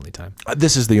this the only time?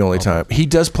 This is the only time. He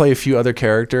does play a few other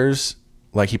characters.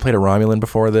 Like he played a Romulan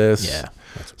before this. Yeah.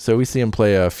 So we see him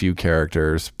play a few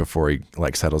characters before he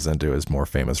like settles into his more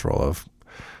famous role of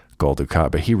Gul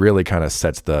Dukat. But he really kind of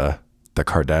sets the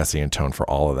Cardassian tone for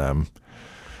all of them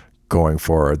going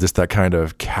forward. Just that kind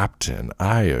of captain,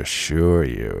 I assure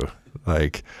you,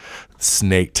 like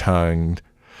snake-tongued,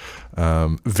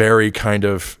 very kind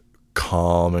of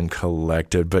calm and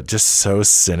collected, but just so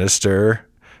sinister,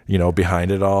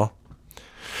 behind it all.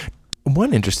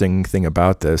 One interesting thing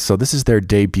about this, so this is their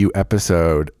debut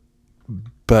episode,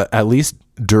 but at least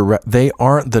they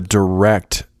aren't the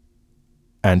direct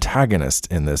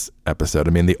antagonist in this episode.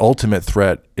 I mean, the ultimate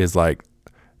threat is like,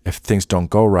 if things don't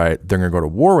go right, they're going to go to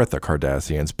war with the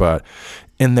Cardassians. But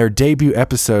in their debut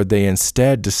episode, they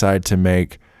instead decide to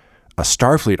make a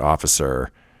Starfleet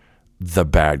officer the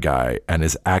bad guy and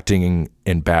is acting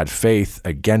in bad faith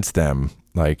against them.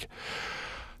 Like,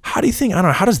 how do you think, I don't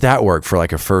know, how does that work for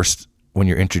like a first, when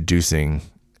you're introducing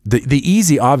the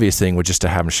easy, obvious thing would just to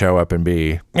have him show up and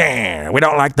be, we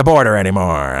don't like the border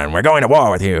anymore and we're going to war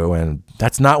with you. And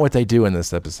that's not what they do in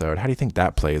this episode. How do you think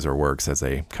that plays or works as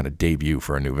a kind of debut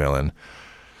for a new villain?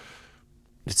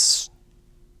 It's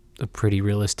a pretty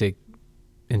realistic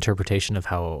interpretation of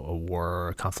how a war or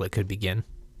a conflict could begin.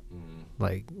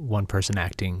 Like one person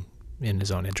acting in his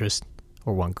own interest,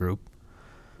 or one group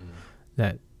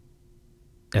that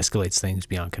escalates things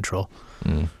beyond control.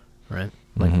 Right?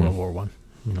 Like World War One.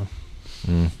 What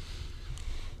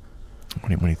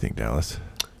do you think, Dallas?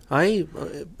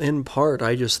 In part,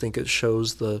 I just think it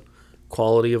shows the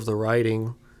quality of the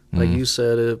writing. Like you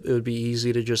said, it would be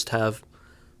easy to just have,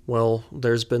 well,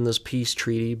 there's been this peace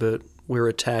treaty, but we're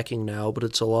attacking now, but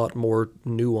it's a lot more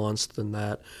nuanced than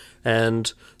that.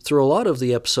 And through a lot of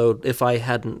the episode, if I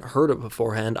hadn't heard it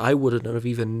beforehand, I wouldn't have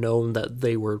even known that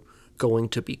they were going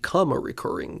to become a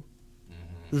recurring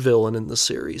villain in the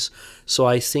series. So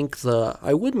I think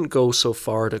I wouldn't go so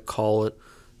far to call it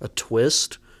a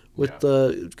twist with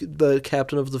the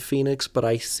captain of the Phoenix, but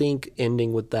I think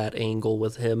ending with that angle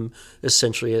with him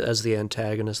essentially as the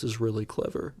antagonist is really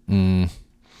clever.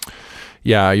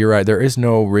 Yeah, you're right. There is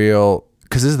no real,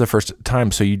 because this is the first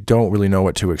time, so you don't really know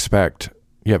what to expect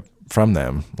from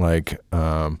them. Like,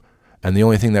 and the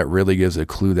only thing that really gives a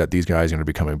clue that these guys are going to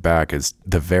be coming back is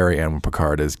the very end when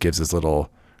Picard gives this little,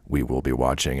 we will be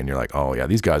watching, and you're like, oh yeah,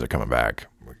 these guys are coming back,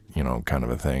 kind of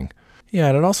a thing. Yeah,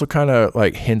 and it also kind of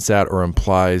like hints at or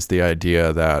implies the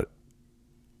idea that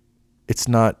it's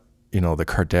not, the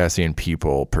Cardassian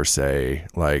people per se.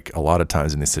 Like a lot of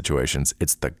times in these situations,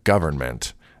 it's the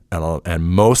government and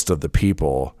most of the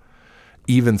people,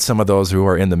 even some of those who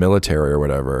are in the military or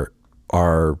whatever,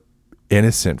 are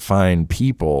innocent, fine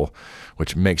people,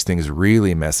 which makes things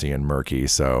really messy and murky.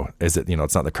 So it's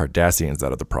not the Cardassians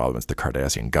that are the problem, it's the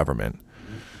Cardassian government.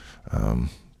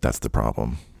 That's the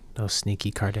problem. Those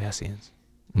sneaky Cardassians.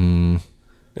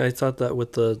 I thought that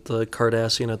with the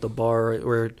Cardassian at the bar,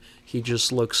 where he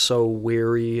just looks so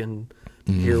weary and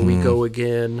here we go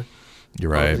again.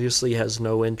 You're right. Obviously has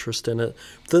no interest in it.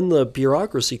 Then the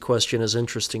bureaucracy question is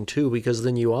interesting too, because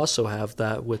then you also have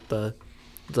that with the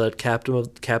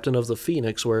captain of the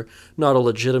Phoenix, where not a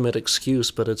legitimate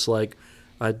excuse, but it's like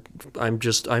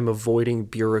I'm avoiding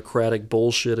bureaucratic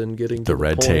bullshit and getting the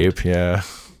red tape. Yeah.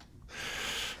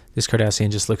 This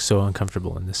Cardassian just looks so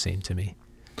uncomfortable in this scene to me.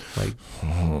 Like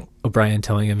O'Brien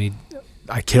telling him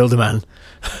I killed a man.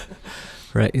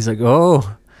 Right? He's like,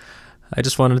 oh, I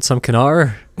just wanted some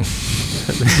Kanar.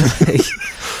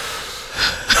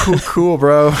 Cool,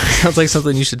 bro. Sounds like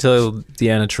something you should tell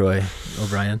Deanna Troi,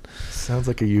 O'Brien. Sounds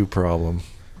like a you problem.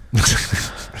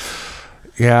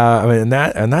 Yeah, I mean,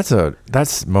 that's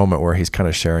a moment where he's kind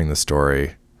of sharing the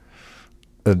story.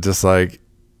 Just like,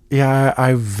 yeah,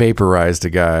 I vaporized a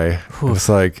guy. It's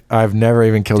like, I've never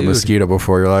even killed a mosquito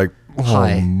before. You're like, oh,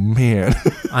 hi, man.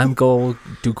 I'm Gul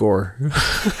Dugor.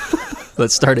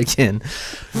 Let's start again.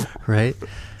 Right?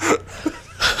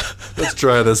 Let's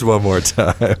try this one more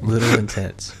time. Little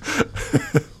intense.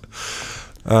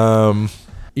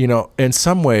 In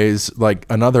some ways, like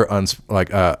another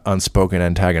unspoken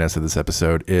antagonist of this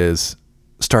episode is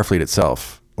Starfleet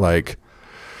itself. Like,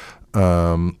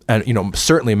 and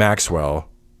certainly Maxwell.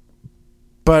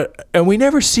 And we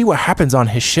never see what happens on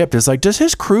his ship. It's like, does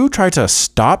his crew try to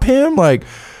stop him? Like,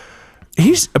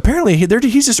 he's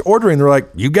just ordering. They're like,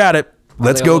 you got it.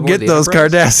 Let's go get those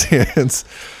Cardassians.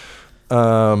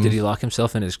 Did he lock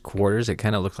himself in his quarters? It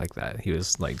kind of looked like that. He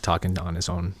was like talking on his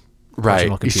own.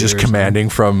 Right. He's just commanding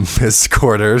from his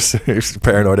quarters. He's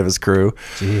paranoid of his crew.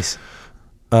 Jeez.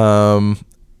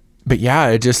 But yeah,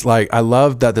 it just like, I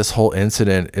love that this whole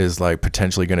incident is like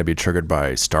potentially going to be triggered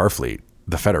by Starfleet,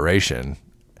 the Federation.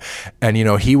 And,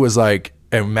 he was like,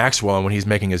 and Maxwell, when he's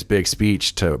making his big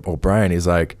speech to O'Brien, he's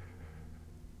like,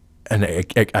 and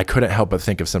I couldn't help but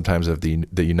think of sometimes of the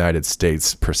United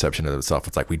States perception of itself.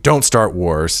 It's like, we don't start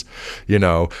wars, we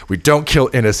don't kill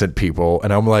innocent people.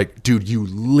 And I'm like, dude, you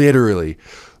literally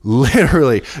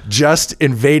literally just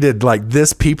invaded like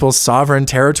this people's sovereign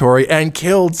territory and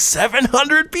killed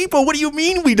 700 people. What do you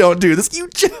mean we don't do this? You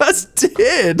just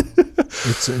did.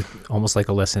 It's almost like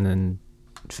a lesson in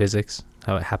physics,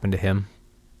 how it happened to him.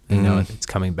 You know, it's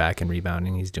coming back and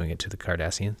rebounding. He's doing it to the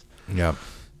Cardassians. Yeah.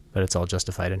 But it's all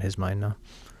justified in his mind now.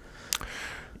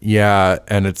 Yeah,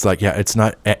 and it's like, yeah, it's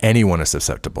not anyone is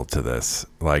susceptible to this.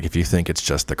 Like, if you think it's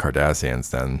just the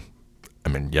Cardassians, then, I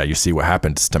mean, yeah, you see what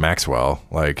happens to Maxwell.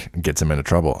 Like, gets him into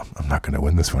trouble. I'm not going to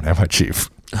win this one, am I, Chief?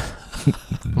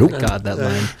 Nope. Oh God, that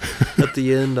line. At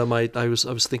the end, I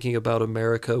was thinking about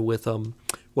America with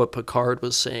what Picard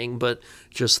was saying, but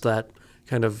just that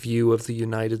kind of view of the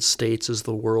United States as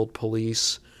the world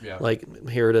police, like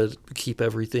here to keep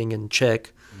everything in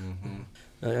check.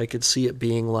 I could see it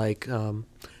being like,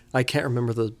 I can't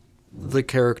remember the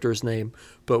character's name,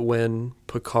 but when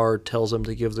Picard tells him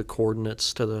to give the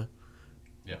coordinates to the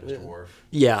Mr. Worf.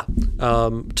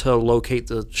 To locate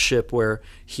the ship, where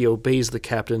he obeys the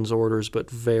captain's orders,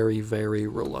 but very, very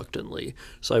reluctantly.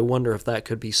 So I wonder if that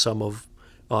could be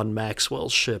on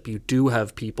Maxwell's ship. You do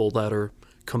have people that are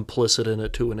complicit in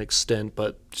it to an extent,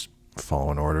 but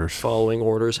Following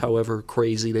orders, however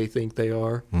crazy they think they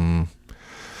are.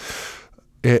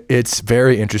 It's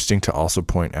very interesting to also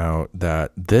point out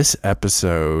that this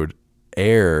episode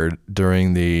aired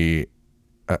during the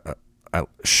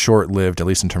short-lived, at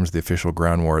least in terms of the official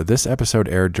ground war. This episode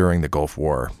aired during the Gulf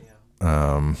War.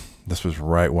 This was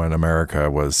right when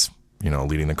America was,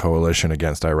 leading the coalition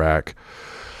against Iraq.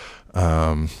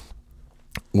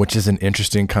 Which is an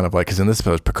interesting kind of like, because in this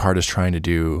episode, Picard is trying to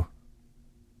do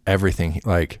everything.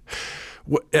 Like,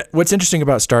 what's interesting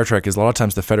about Star Trek is a lot of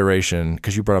times the Federation,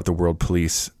 because you brought up the world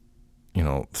police,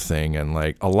 thing, and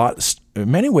like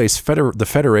in many ways, the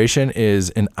Federation is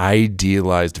an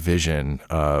idealized vision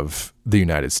of the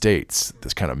United States,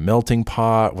 this kind of melting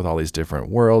pot with all these different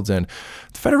worlds, and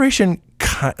the Federation,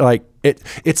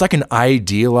 it's like an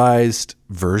idealized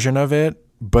version of it.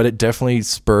 But it definitely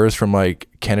spurs from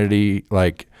Kennedy's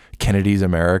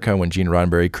America, when Gene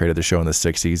Roddenberry created the show in the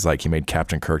 60s. Like, he made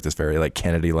Captain Kirk this very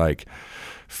Kennedy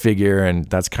figure, and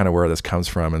that's kind of where this comes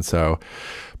from. And so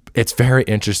it's very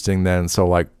interesting then. So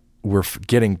we're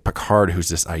getting Picard, who's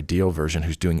this ideal version,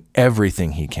 who's doing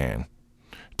everything he can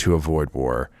to avoid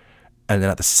war. And then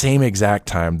at the same exact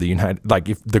time,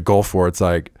 if the Gulf War, it's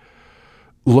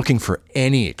looking for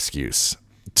any excuse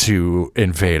to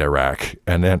invade Iraq.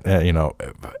 And then, a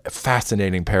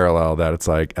fascinating parallel that it's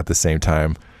at the same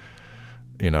time,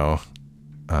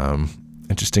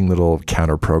 interesting little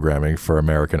counter programming for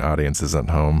American audiences at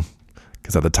home.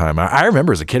 Because at the time, I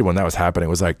remember as a kid when that was happening, it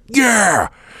was yeah,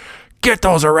 get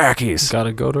those Iraqis.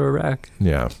 Gotta go to Iraq.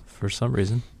 Yeah. For some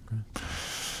reason.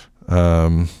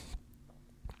 And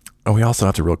we also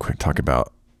have to real quick talk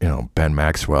about, Ben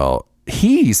Maxwell.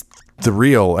 He's the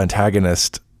real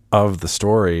antagonist of the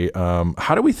story.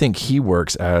 How do we think he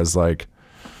works as the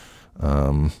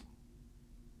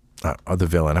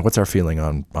villain? What's our feeling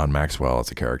on Maxwell as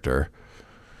a character?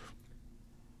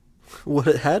 What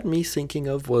it had me thinking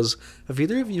of was, have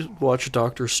either of you watched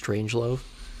Dr. Strangelove?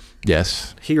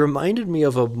 Yes. He reminded me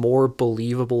of a more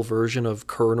believable version of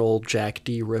Colonel Jack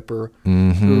D. Ripper,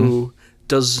 who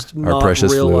does not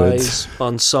realize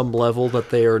on some level that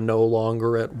they are no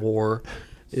longer at war,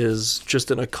 is just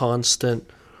in a constant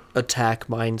attack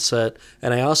mindset.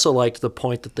 And I also liked the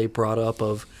point that they brought up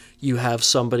of, you have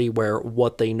somebody where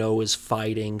what they know is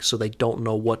fighting, so they don't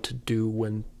know what to do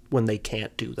when they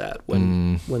can't do that,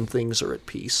 when things are at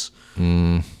peace.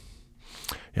 Yeah,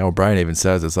 well, Brian even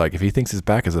says it's if he thinks his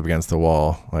back is up against the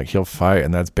wall, he'll fight,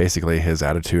 and that's basically his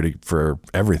attitude for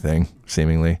everything,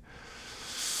 seemingly.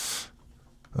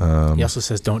 He also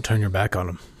says, don't turn your back on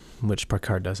him, which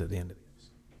Picard does at the end of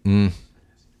it.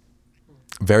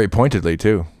 Very pointedly,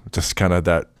 too. Just kind of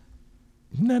that,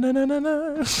 na na na na na,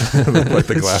 like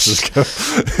the glasses go.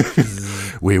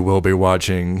 We will be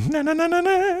watching, na na na na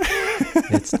na.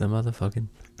 It's the motherfucking.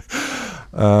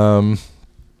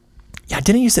 Yeah,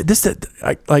 didn't you say this?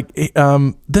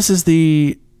 This is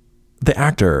the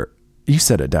actor. You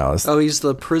said it, Dallas. Oh, he's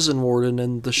the prison warden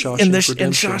in the Shawshank Redemption.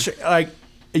 In Shawshank,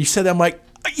 you said that, I'm like,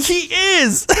 he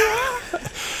is.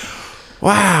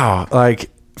 Wow,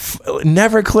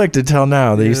 never clicked until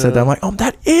now that you said that. I'm like, oh,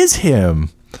 that is him.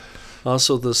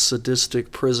 Also, the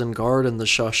sadistic prison guard in the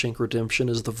Shawshank Redemption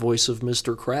is the voice of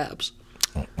Mr. Krabs.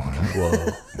 Whoa.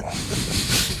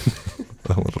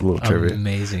 A little trivia.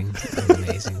 Amazing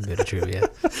bit of trivia.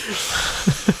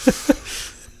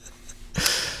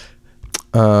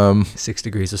 6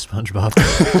 Degrees of SpongeBob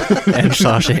and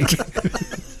Shawshank.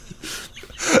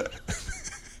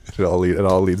 It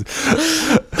all leads.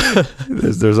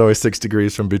 There's always 6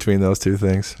 degrees from between those two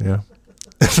things. Yeah.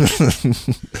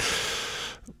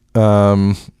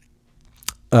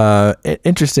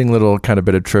 Interesting little kind of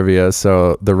bit of trivia.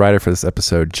 So the writer for this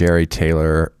episode, Jerry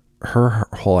Taylor, her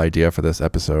whole idea for this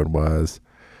episode was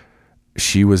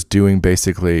she was doing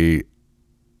basically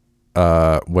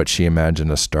what she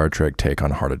imagined a Star Trek take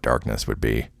on Heart of Darkness would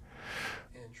be.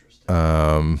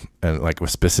 And like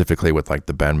specifically with like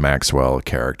the Ben Maxwell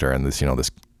character and this,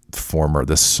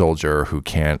 this soldier who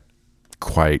can't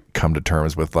quite come to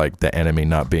terms with like the enemy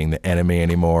not being the enemy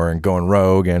anymore and going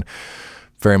rogue, and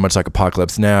very much like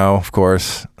Apocalypse Now, of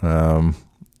course. And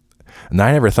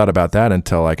I never thought about that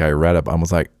until like I read it. I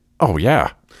was like, oh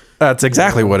yeah, that's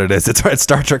exactly what it is. It's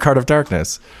Star Trek Heart of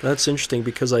Darkness. That's interesting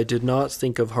because I did not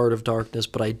think of Heart of Darkness,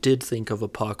 but I did think of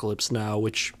Apocalypse Now,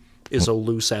 which is a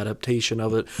loose adaptation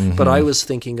of it. Mm-hmm. But I was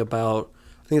thinking about,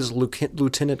 I think it's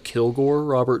Lieutenant Kilgore,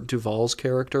 Robert Duvall's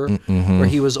character, where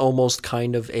he was almost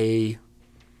kind of I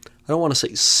don't want to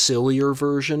say sillier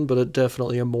version, but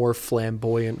definitely a more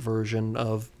flamboyant version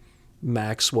of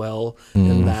Maxwell,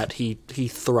 in that he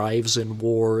thrives in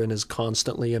war and is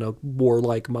constantly in a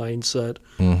warlike mindset.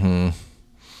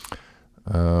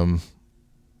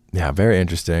 Yeah, very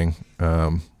interesting.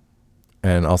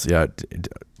 And also,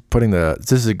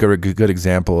 this is a good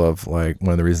example of like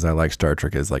one of the reasons I like Star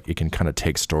Trek is like it can kind of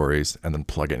take stories and then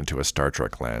plug it into a Star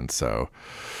Trek lens. So,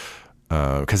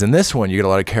 because in this one you get a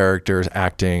lot of characters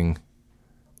acting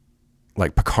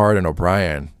like Picard and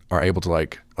O'Brien are able to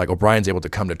like O'Brien's able to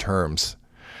come to terms,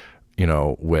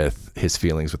 with his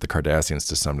feelings with the Cardassians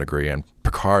to some degree, and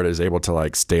Picard is able to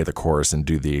like stay the course and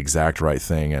do the exact right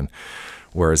thing. And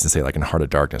whereas in say like in Heart of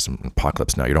Darkness and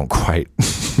Apocalypse Now, you don't quite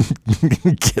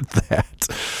get that.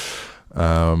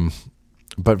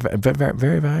 But very,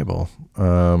 very valuable.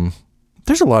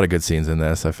 There's a lot of good scenes in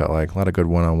this. I felt like a lot of good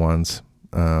one-on-ones.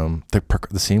 The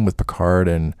scene with Picard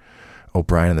and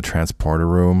O'Brien in the transporter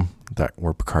room,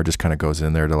 where Picard just kind of goes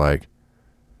in there to like,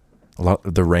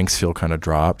 the ranks feel kind of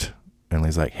dropped, and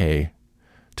he's like, "Hey,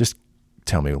 just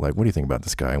tell me, like, what do you think about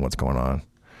this guy and what's going on?"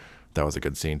 That was a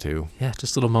good scene too. Yeah,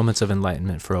 just little moments of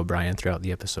enlightenment for O'Brien throughout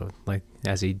the episode, like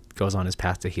as he goes on his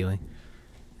path to healing,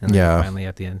 and then finally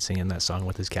at the end singing that song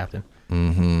with his captain.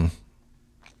 Mm-hmm.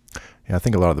 Yeah, I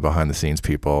think a lot of the behind the scenes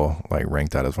people like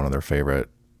rank that as one of their favorite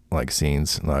like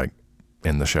scenes like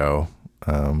in the show.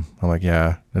 I'm like,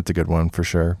 yeah, that's a good one for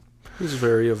sure. It was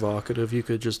very evocative. You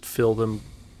could just feel them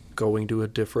going to a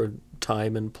different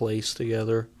time and place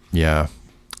together. Yeah.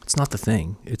 It's not the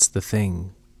thing. It's the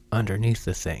thing underneath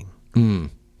the thing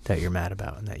that you're mad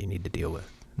about and that you need to deal with.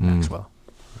 Maxwell.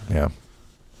 Yeah.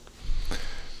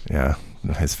 Yeah.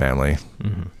 His family.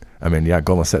 Mm-hmm. I mean, yeah,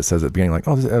 Golmosset says at the beginning, like,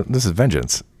 oh, this is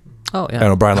vengeance. Oh, yeah.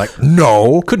 And O'Brien like,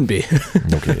 no. Couldn't be.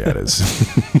 Okay, yeah, it is.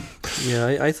 Yeah,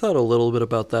 I thought a little bit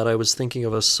about that. I was thinking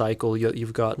of a cycle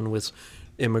you've gotten with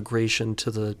immigration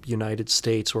to the United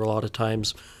States, where a lot of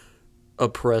times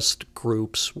oppressed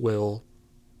groups will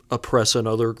oppress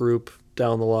another group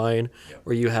down the line,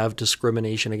 where you have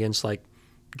discrimination against like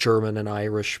German and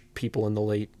Irish people in the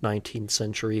late 19th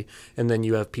century, and then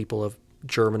you have people of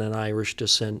German and Irish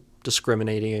descent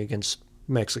discriminating against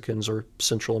Mexicans or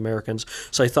Central Americans.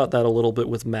 So I thought that a little bit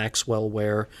with Maxwell,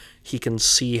 where he can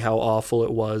see how awful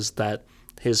it was that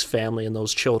his family and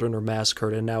those children are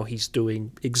massacred, and now he's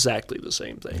doing exactly the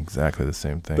same thing. Exactly the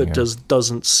same thing. But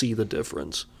doesn't see the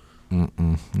difference. Not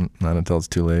until it's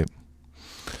too late.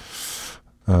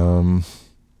 Yeah,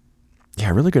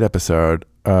 really good episode.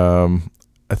 I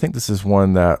think this is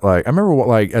one that like I remember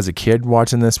like as a kid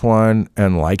watching this one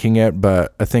and liking it,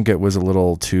 but I think it was a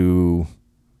little too,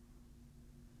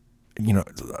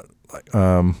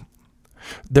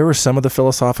 there were some of the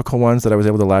philosophical ones that I was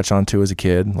able to latch onto as a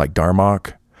kid, like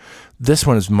Darmok. This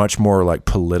one is much more like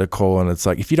political, and it's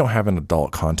like if you don't have an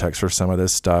adult context for some of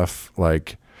this stuff,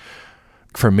 like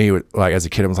for me, like as a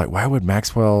kid, I was like, why would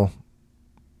Maxwell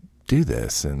do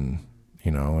this? And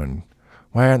and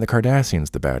why aren't the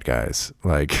Cardassians the bad guys?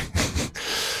 Like,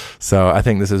 so I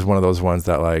think this is one of those ones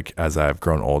that like as I've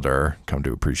grown older, come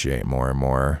to appreciate more and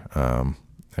more, and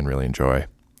really enjoy.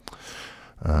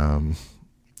 And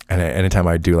anytime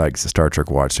I do like Star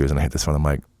Trek watch throughs and I hit this one, I'm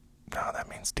like, no, that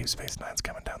means Deep Space Nine's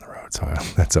coming down the road. So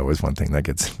that's always one thing that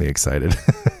gets me excited.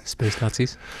 Space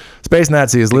Nazis? Space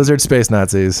Nazis, lizard space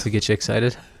Nazis. To get you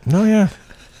excited? No, yeah.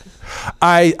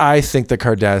 I think the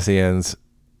Cardassians,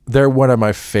 they're one of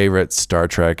my favorite Star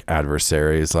Trek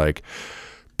adversaries. Like,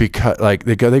 because like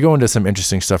they go into some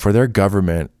interesting stuff where their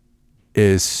government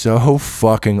is so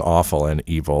fucking awful and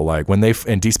evil. Like when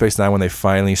in Deep Space Nine, when they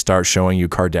finally start showing you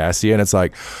Cardassian, it's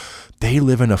like they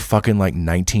live in a fucking like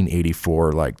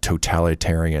 1984 like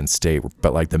totalitarian state,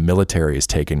 but like the military is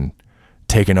taken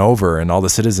over and all the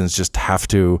citizens just have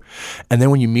to. And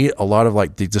then when you meet a lot of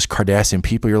like just Cardassian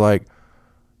people, you're like,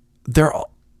 they're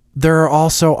all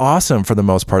so awesome for the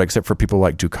most part, except for people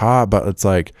like Dukat. But it's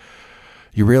like,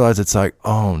 you realize it's like,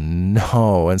 oh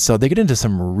no. And so they get into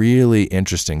some really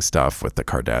interesting stuff with the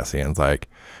Cardassians, like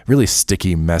really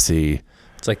sticky, messy.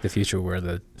 It's like the future where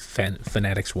the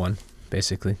fanatics won,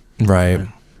 basically. Right.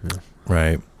 Yeah.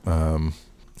 Right.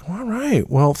 All right.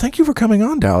 Well, thank you for coming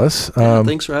on, Dallas.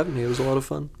 Thanks for having me. It was a lot of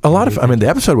fun. I mean, the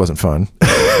episode wasn't fun,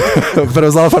 but it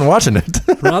was a lot of fun watching it.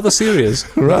 Rather serious.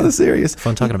 Rather serious.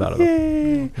 Fun talking about it.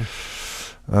 Yay.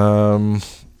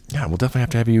 Yeah, we'll definitely have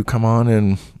to have you come on,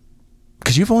 and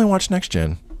because you've only watched Next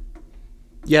Gen.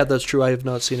 Yeah, that's true. I have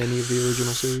not seen any of the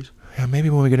original series. Yeah,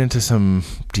 maybe when we get into some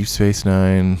Deep Space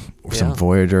Nine or some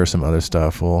Voyager or some other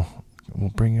stuff, we'll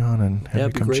bring you on and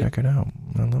have you come check it out.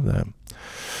 I love that.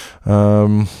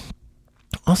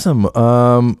 Awesome.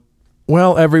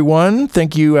 Well, everyone,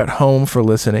 thank you at home for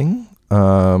listening.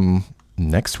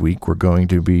 Next week, we're going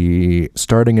to be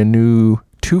starting a new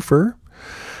twofer.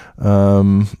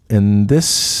 In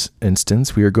this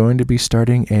instance, we are going to be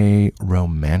starting a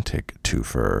romantic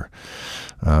twofer.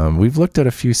 We've looked at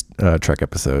a few Trek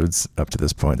episodes up to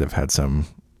this point that have had some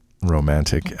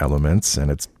romantic elements, and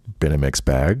it's been a mixed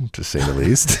bag, to say the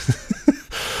least.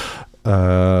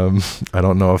 I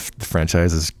don't know if the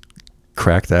franchise has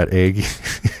cracked that egg.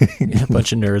 Yeah, a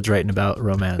bunch of nerds writing about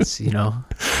romance, you know?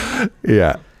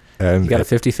 Yeah. And you got a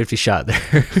 50-50 shot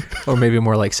there. Or maybe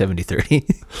more like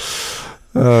 70-30.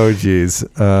 Oh, geez.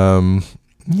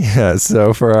 Yeah,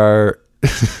 so for our...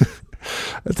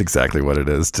 That's exactly what it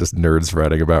is. Just nerds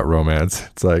writing about romance.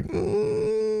 It's like...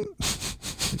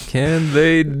 Can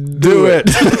they do it?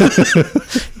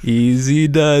 Easy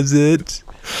does it.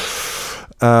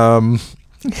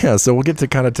 Yeah, so we'll get to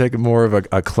kind of take more of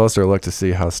a closer look to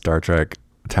see how Star Trek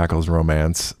tackles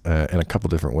romance in a couple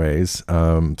different ways.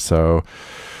 So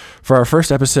for our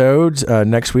first episode,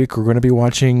 next week, we're going to be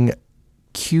watching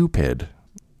Cupid,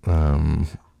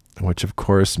 which of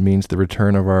course means the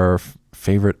return of our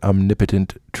favorite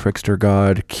omnipotent trickster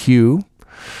god, Q.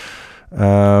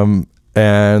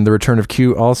 And the return of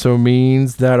Q also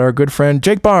means that our good friend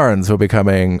Jake Barnes will be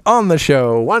coming on the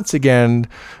show once again,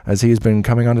 as he's been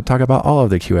coming on to talk about all of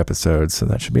the Q episodes. So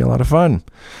that should be a lot of fun.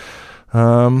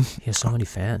 He has so many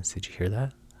fans. Did you hear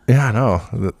that? Yeah, I know.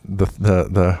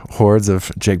 The hordes of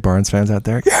Jake Barnes fans out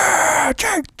there. Yeah,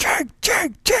 Jake.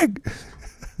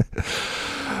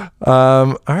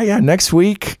 All right, yeah. Next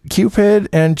week, Cupid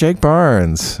and Jake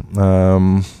Barnes.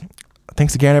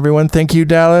 Thanks again, everyone. Thank you,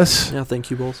 Dallas. Yeah,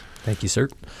 thank you both. Thank you, sir.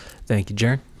 Thank you,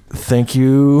 Jaron. Thank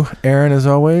you, Aaron, as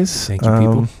always. Thank you,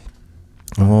 people.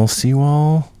 And we'll see you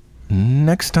all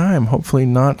next time. Hopefully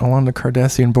not along the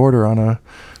Cardassian border on a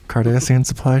Cardassian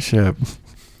supply ship.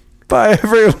 Bye,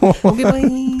 everyone.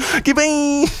 Goodbye.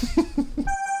 Goodbye.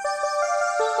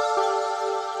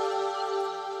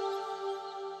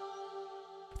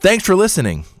 Thanks for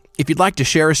listening. If you'd like to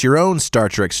share us your own Star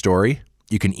Trek story,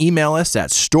 you can email us at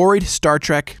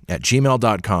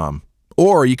storiedstartrek@gmail.com,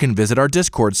 or you can visit our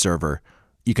Discord server.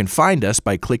 You can find us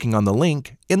by clicking on the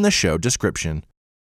link in the show description.